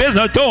had no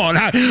business doing,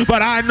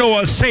 but I know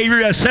a Savior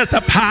that sits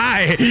up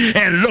high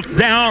and looks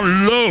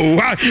down low.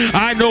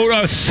 I know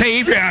a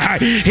Savior.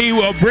 He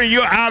will bring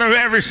you out of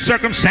every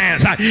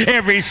circumstance,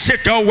 every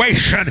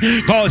situation,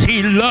 because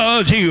he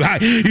loves you.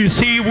 You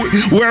see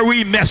where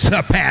we mess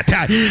up at.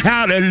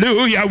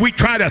 Hallelujah. We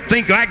try to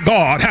think like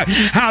God.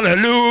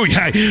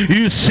 Hallelujah.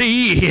 You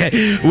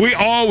see, we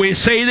always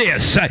say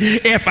this,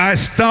 if I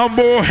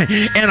stumble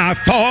and I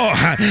fall,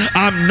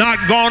 I'm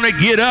not going to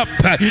get up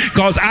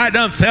because I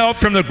done fell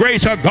from the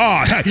grace of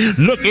God.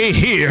 Looky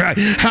here.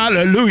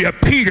 Hallelujah.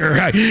 Peter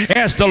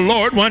asked the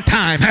Lord one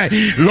time,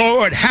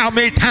 Lord, how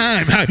many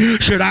times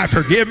should I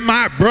forgive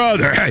my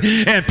brother?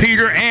 And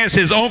Peter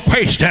answers, his own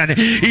question.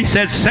 He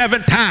said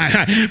 7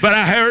 times, but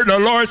I heard the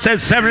Lord said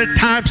 70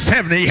 times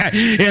 70.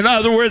 In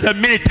other words, the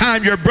many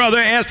times your brother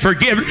asks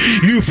forgiveness,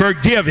 you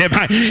forgive him.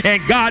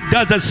 And God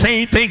does the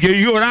same thing to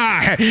you and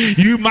I.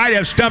 You might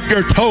have stumped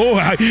your toe.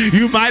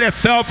 You might have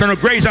fell from the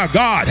grace of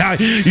God.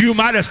 You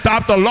might have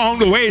stopped along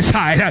the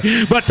wayside.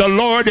 But the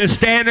Lord is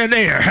standing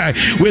there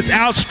with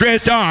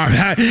outstretched arms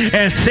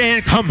and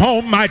saying, come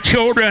home, my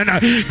children.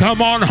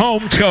 Come on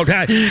home,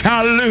 children.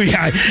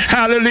 Hallelujah.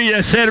 Hallelujah.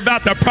 It said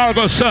about the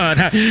prodigal son.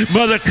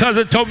 Mother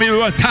cousin told me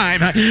one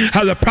time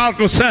how the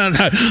prodigal son,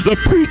 the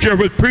preacher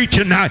was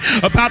preaching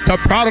about the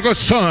prodigal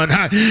son.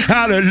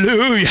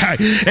 Hallelujah.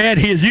 And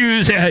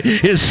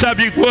his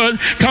subject was,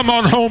 come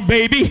on home,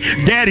 baby.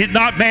 Daddy's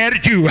not mad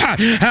at you.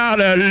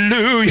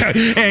 Hallelujah.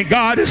 And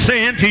God is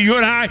saying to you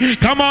and I,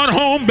 come on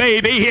home,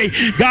 baby.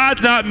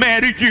 God's not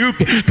mad at you.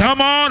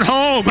 Come on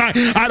home.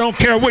 I don't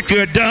care what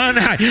you've done.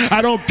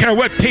 I don't care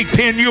what pig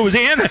pen you was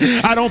in.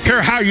 I don't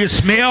care how you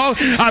smell.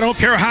 I don't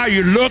care how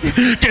you look.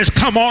 Just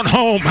come on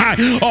home.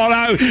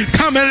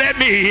 Come and let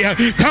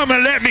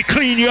me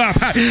clean you up.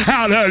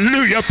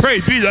 Hallelujah.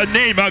 Praise be the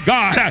name of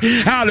God.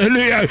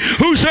 Hallelujah.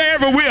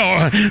 Whosoever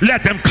will,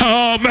 let them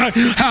come.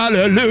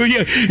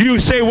 Hallelujah. You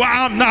say, well,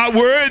 I'm not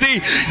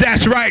worthy.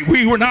 That's right.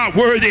 We were not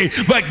worthy,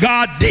 but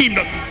God deemed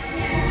them.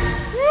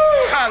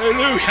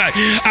 Hallelujah.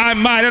 I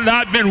might have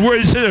not been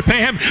worthy to the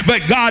fam,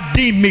 but God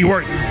deemed me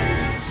worthy.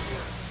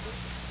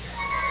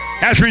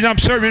 That's the reason I'm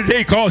serving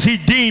today, because he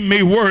deemed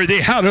me worthy.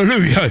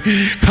 Hallelujah.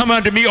 Come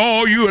unto me,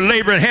 all you who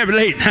labor and heavy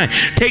laden.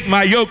 Take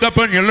my yoke up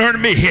on you and learn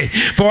of me.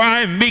 For I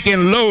am meek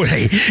and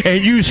lowly,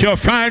 and you shall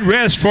find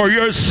rest for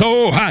your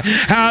soul.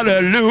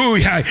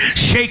 Hallelujah.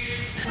 Shake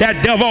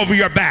that devil over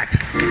your back.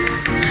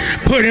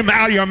 Put him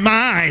out of your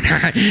mind.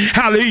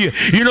 Hallelujah.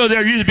 You know,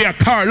 there used to be a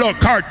little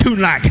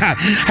cartoon like.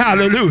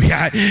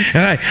 Hallelujah.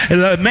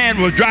 The man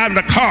was driving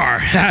the car.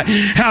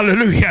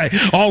 Hallelujah.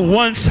 On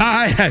one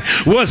side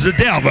was the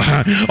devil.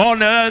 On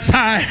the other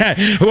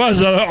side was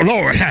the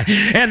Lord.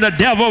 And the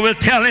devil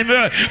would tell him,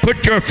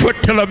 put your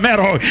foot to the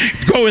metal.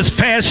 Go as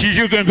fast as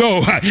you can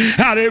go.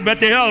 Hallelujah. But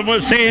the other one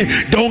was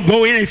saying, don't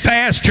go any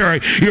faster.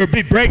 You'll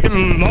be breaking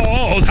the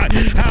laws.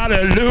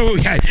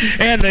 Hallelujah.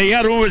 And the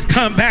other one would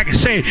come back and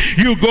say,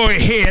 you go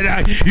ahead.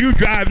 You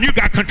drive. You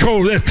got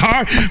control of this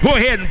car. Go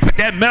ahead and put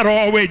that metal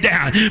all the way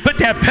down. Put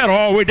that pedal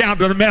all the way down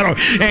to the metal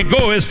and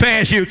go as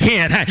fast as you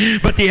can.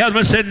 But the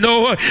husband said,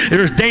 no,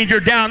 there's danger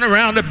down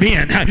around the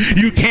bend.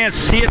 You can't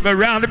see it, but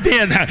around the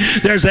bend,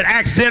 there's an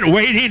accident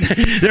waiting.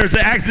 There's an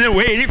accident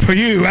waiting for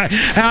you.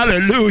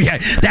 Hallelujah.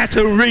 That's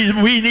the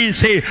reason we need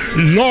to say,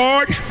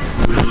 Lord,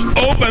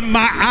 open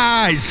my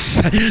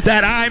eyes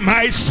that I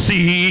might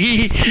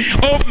see.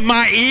 Open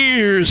my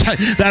ears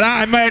that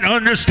I might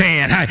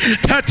understand.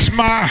 Touch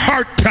my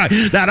heart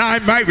that I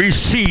might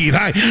receive.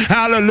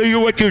 Hallelujah.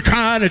 What you're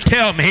trying to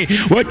tell me,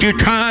 what you're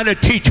trying to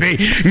teach me.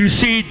 You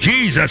see,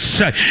 Jesus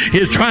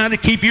is trying to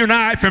keep you and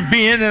I from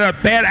being in a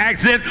bad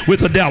accident with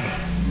the devil.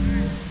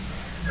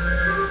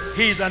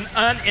 He's an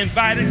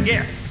uninvited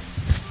guest.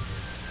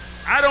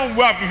 I don't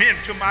welcome him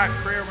to my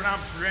prayer when I'm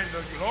surrendered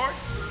to the Lord,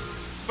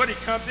 but he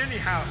comes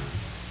anyhow.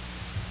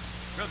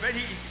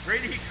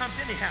 Brady, he comes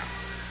anyhow.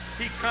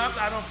 He comes,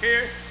 I don't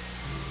care.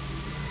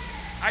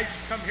 I used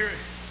to come here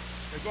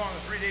to go on a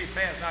 3-day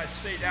fast, and I'd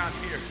stay down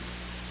here.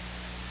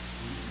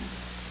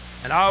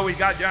 And I always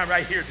got down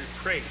right here to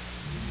pray.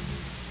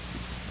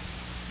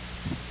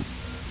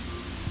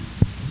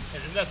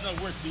 And there's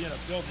nothing worse than being in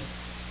a building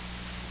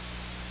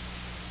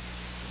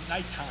at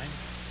nighttime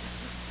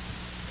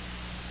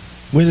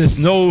when there's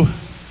no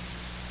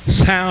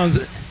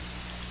sounds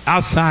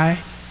outside,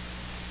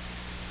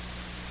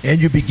 and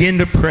you begin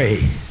to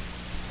pray.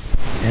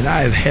 And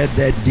I have had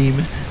that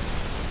demon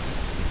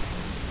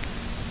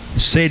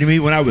say to me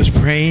when I was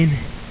praying,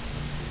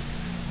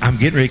 I'm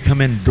getting ready to come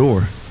in the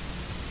door.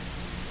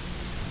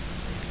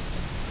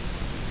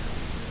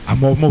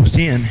 I'm almost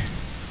in,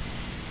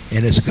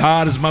 and as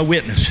God is my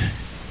witness,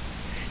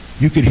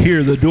 you could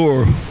hear the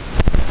door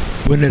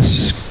when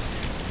it's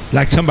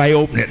like somebody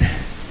opened it.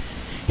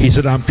 He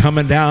said, I'm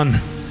coming down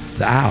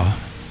the aisle.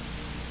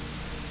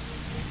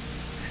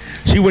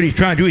 See what he's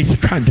trying to do? He's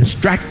trying to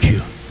distract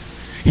you.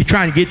 He's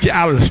trying to get you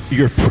out of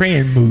your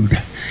praying mood.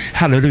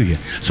 Hallelujah.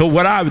 So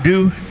what I would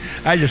do,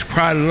 I just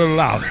cried a little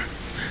louder.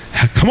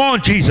 Come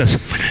on, Jesus.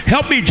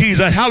 Help me,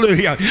 Jesus.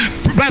 Hallelujah.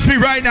 Bless me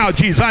right now,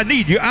 Jesus. I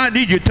need you. I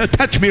need you to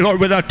touch me, Lord,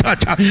 with a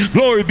touch.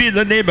 Glory be in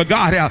the name of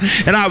God.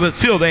 And I would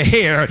feel the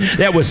hair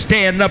that was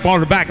standing up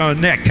on the back of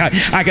the neck.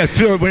 I could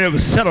feel it when it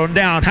was settling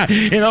down.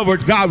 In other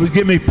words, God would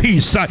give me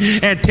peace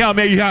and tell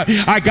me,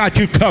 I got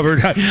you covered.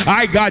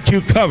 I got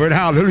you covered.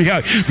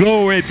 Hallelujah.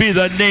 Glory be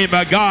the name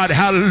of God.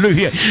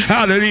 Hallelujah.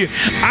 Hallelujah.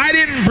 I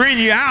didn't bring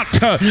you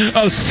out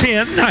of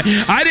sin.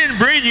 I didn't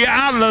bring you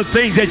out of the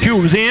things that you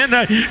was in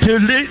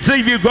to See,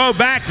 if you go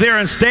back there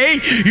and stay,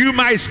 you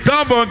might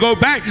stumble and go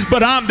back,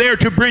 but I'm there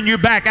to bring you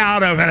back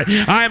out of it.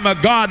 I'm a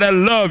God that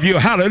loves you.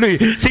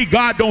 Hallelujah. See,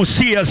 God don't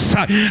see us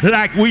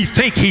like we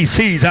think he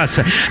sees us.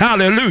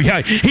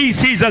 Hallelujah. He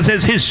sees us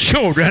as his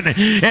children,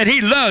 and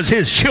he loves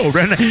his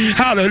children.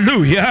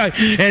 Hallelujah.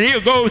 And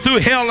he'll go through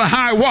hell and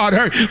high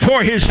water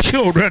for his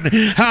children.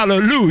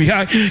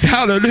 Hallelujah.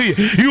 Hallelujah.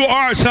 You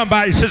are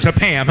somebody, Sister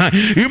Pam.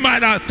 You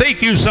might not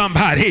think you're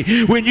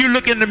somebody. When you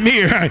look in the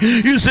mirror,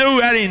 you say, oh,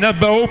 that ain't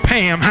nothing but old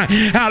Pam.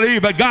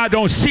 Hallelujah. But God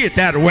don't see it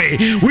that way.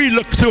 We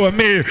look through a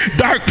mirror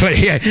darkly.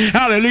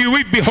 Hallelujah.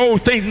 We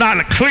behold things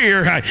not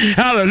clear.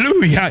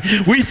 Hallelujah.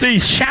 We see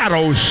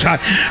shadows.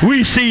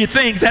 We see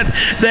things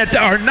that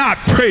are not,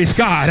 praise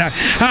God.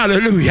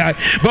 Hallelujah.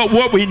 But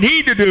what we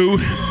need to do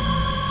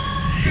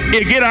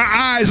is get our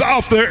eyes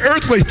off the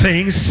earthly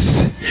things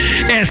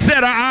and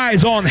set our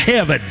eyes on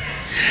heaven.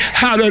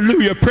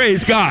 Hallelujah.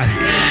 Praise God.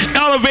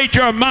 Elevate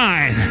your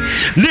mind.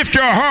 Lift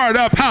your heart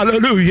up.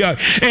 Hallelujah.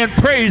 And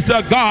praise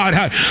the God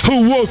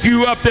who woke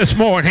you up this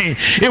morning.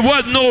 It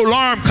wasn't no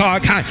alarm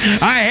clock.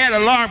 I had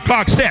an alarm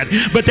clock set,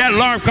 but that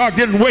alarm clock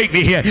didn't wake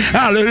me here.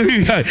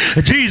 Hallelujah.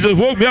 Jesus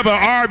woke me up an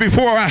hour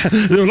before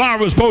the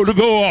alarm was supposed to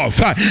go off.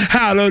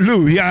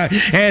 Hallelujah.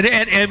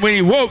 And when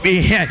he woke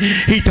me,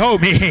 he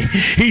told me,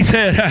 he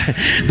said,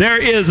 there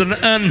is an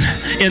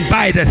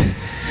uninvited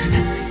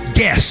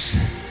guest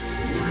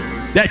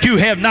that you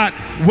have not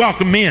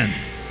welcomed in.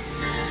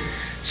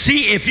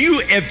 See, if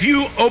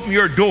you open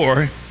your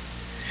door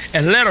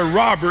and let a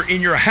robber in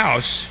your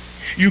house,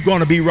 you're going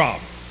to be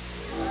robbed.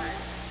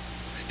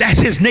 That's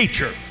his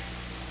nature.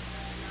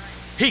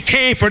 He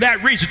came for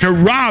that reason, to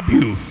rob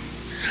you.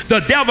 The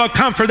devil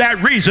come for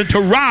that reason,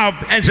 to rob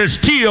and to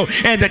steal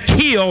and to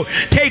kill,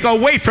 take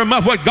away from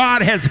us what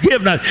God has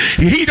given us.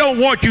 He don't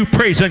want you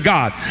praising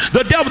God.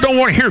 The devil don't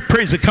want to hear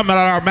praise coming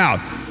out of our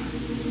mouth.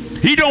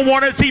 He don't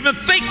want us to even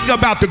think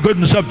about the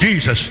goodness of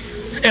Jesus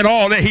and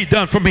all that he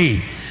done for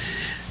me.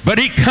 But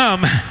he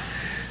come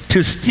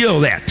to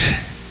steal that.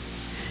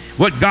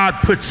 What God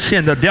puts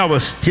in, the devil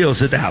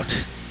steals it out.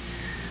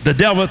 The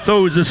devil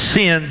throws the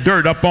sin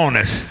dirt up on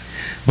us.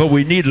 But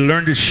we need to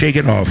learn to shake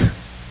it off.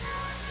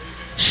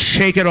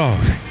 Shake it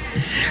off.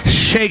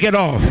 Shake it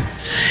off.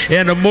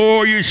 And the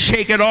more you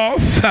shake it off,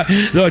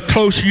 the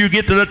closer you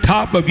get to the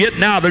top of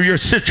getting out of your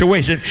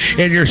situation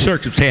and your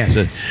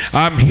circumstances.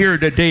 I'm here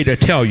today to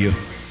tell you,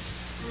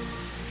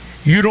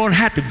 you don't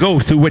have to go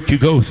through what you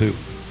go through.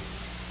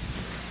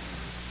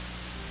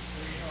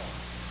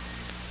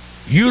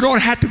 You don't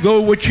have to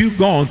go what you've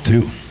gone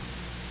through.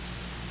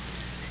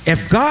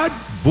 If God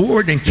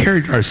bore and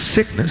carried our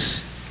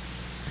sickness,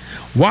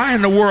 why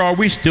in the world are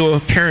we still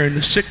carrying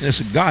the sickness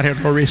that God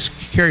had already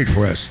carried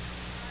for us?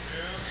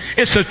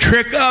 It's a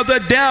trick of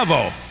the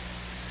devil.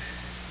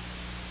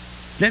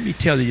 Let me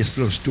tell you this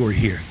little story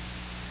here.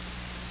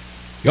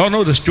 Y'all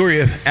know the story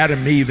of Adam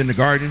and Eve in the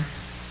garden?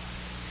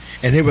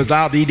 And they was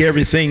allowed to eat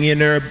everything in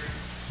there,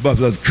 but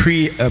the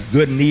tree of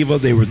good and evil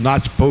they were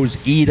not supposed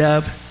to eat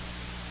of.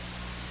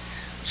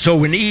 So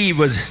when Eve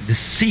was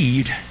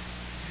deceived,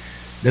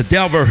 the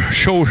devil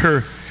showed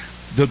her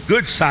the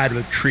good side of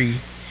the tree.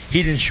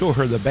 He didn't show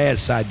her the bad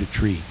side of the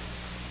tree.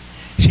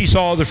 She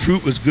saw the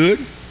fruit was good,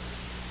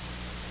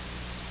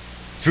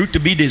 fruit to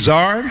be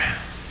desired,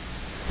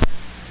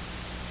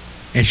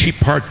 and she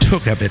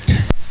partook of it.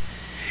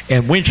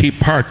 And when she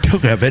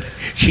partook of it,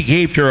 she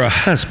gave to her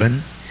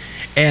husband,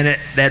 and at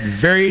that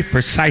very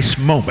precise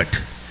moment,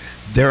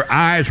 their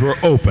eyes were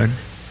open.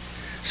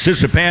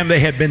 Sister Pam, they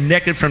had been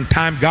naked from the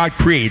time God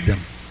created them.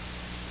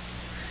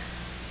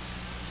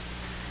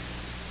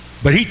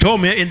 But he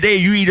told me, in the day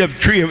you eat of the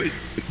tree of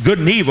good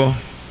and evil,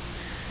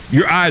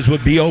 your eyes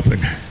would be open.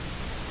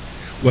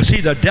 Well,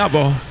 see, the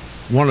devil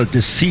wants to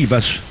deceive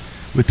us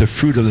with the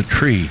fruit of the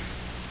tree.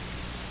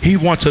 He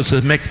wants us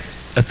to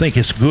think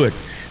it's good.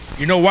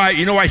 You know why?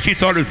 You know why she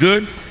thought it was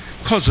good?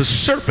 Because the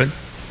serpent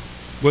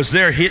was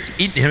there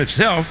eating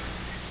himself,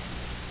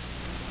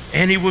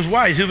 and he was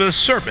wise. He was a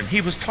serpent.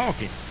 He was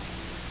talking.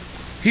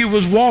 He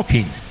was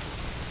walking.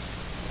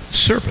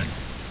 Serpent.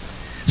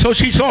 So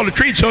she saw the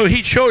tree, so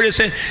he showed her and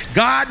said,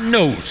 God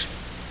knows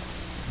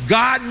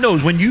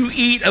when you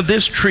eat of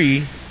this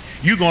tree,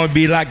 you're going to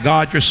be like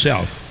God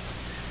yourself.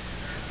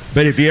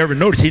 But if you ever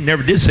notice, he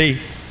never did say,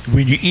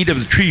 when you eat of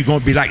the tree, you're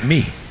going to be like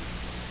me.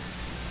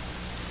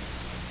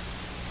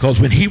 Because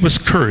when he was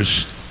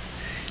cursed,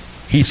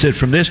 he said,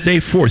 from this day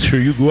forth, shall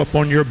you go up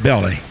on your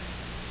belly.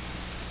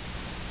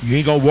 You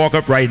ain't going to walk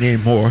upright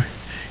anymore.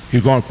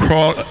 You're going to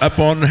crawl up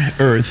on the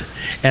earth,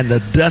 and the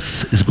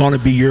dust is going to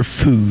be your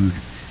food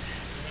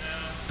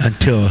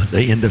until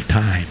the end of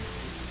time.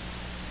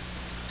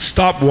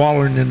 Stop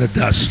wallowing in the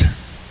dust.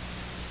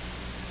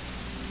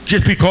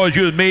 Just because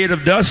you're made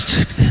of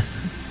dust,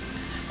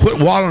 quit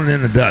wallowing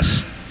in the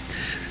dust.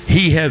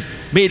 He has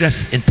made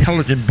us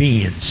intelligent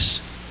beings.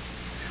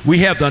 We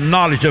have the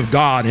knowledge of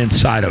God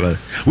inside of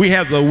us. We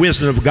have the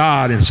wisdom of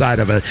God inside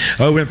of us.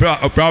 When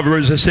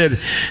Proverbs has said,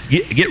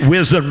 get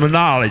wisdom and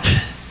knowledge.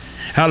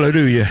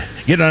 Hallelujah.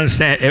 Get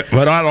understand.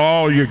 But out of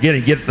all you're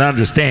getting, get an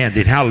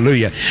understanding.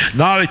 Hallelujah.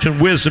 Knowledge and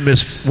wisdom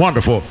is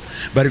wonderful.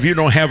 But if you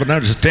don't have an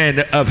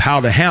understanding of how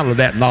to handle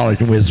that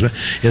knowledge and wisdom,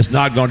 it's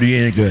not going to do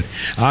you any good.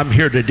 I'm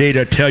here today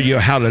to tell you,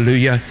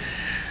 hallelujah,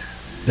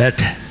 that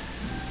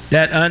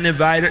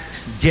uninvited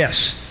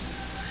guest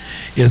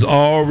is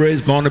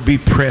always going to be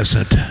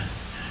present.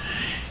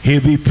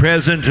 He'll be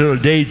present till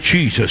the day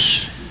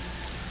Jesus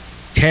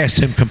cast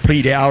him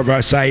completely out of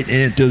our sight and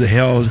into the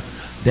hell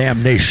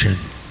damnation.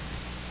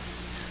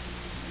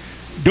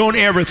 Don't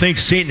ever think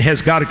Satan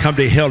has got to come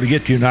to hell to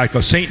get you tonight,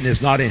 because Satan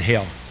is not in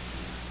hell.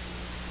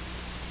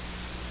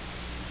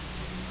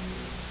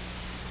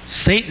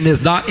 Satan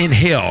is not in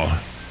hell.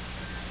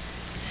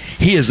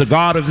 He is the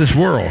god of this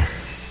world.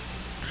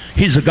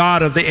 He's the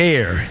god of the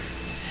air.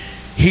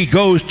 He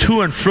goes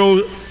to and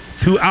fro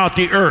throughout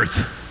the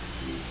earth.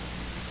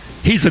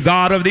 He's the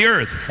god of the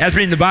earth. That's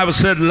when the Bible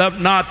said,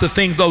 love not the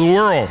things of the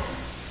world.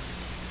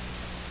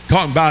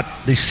 Talking about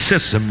the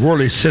system,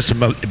 worldly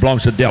system, it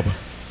belongs to the devil.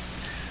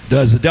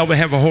 Does the devil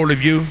have a hold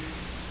of you?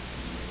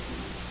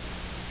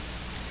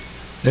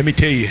 Let me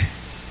tell you,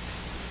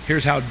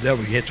 here's how the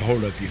devil gets a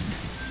hold of you.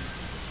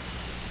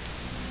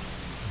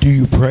 Do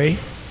you pray?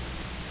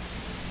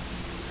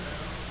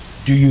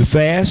 Do you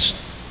fast?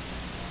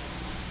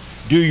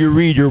 Do you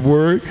read your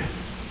word?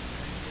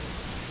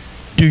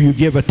 Do you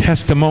give a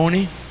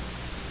testimony?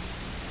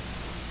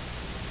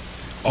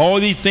 All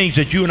these things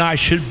that you and I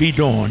should be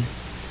doing,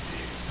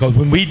 because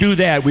when we do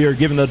that, we are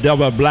giving the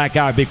devil a black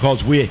eye,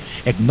 because we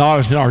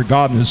acknowledge our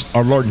God and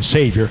our Lord and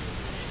Savior,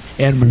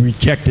 and we're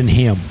rejecting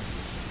him.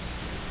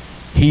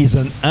 He's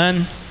an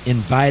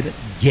uninvited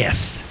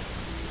guest.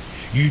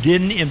 You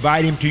didn't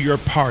invite him to your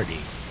party.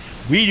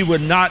 We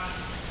would not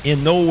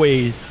in no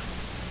way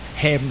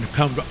have him to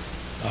come to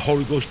a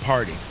Holy Ghost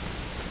party,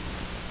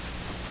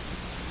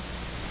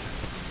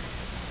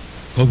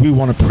 because we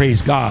want to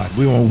praise God.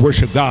 We want to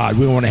worship God.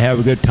 We want to have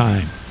a good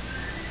time.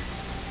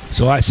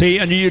 So I say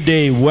unto you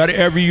today,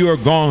 whatever you are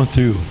going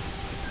through,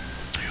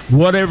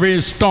 whatever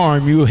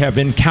storm you have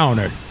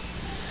encountered,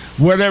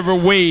 whatever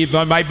wave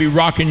that might be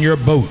rocking your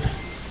boat,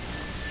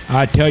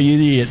 I tell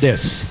you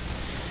this: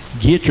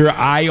 get your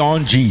eye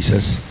on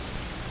Jesus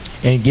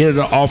and get it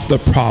off the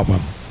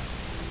problem.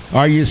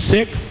 Are you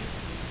sick?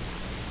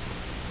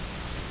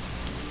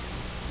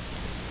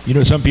 You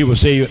know, some people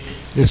say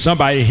there's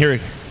somebody here,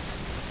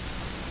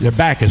 their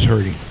back is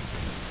hurting.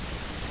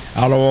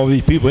 Out of all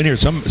these people in here,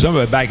 some of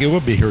their back, it will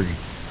be hurting.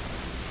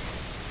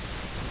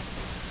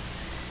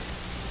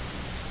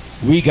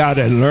 We got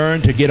to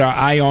learn to get our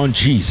eye on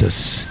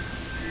Jesus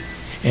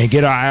and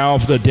get our eye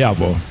off the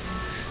devil,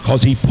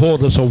 because he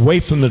pulled us away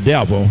from the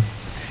devil.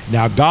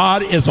 Now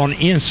God is on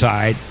the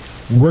inside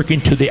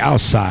working to the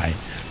outside.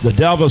 The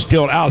devil's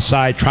still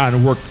outside trying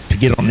to work to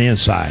get on the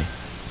inside.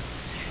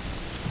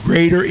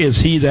 Greater is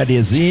he that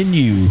is in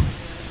you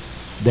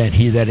than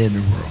he that in the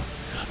world.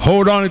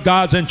 Hold on to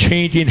God's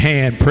unchanging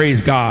hand.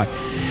 Praise God.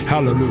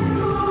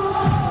 Hallelujah.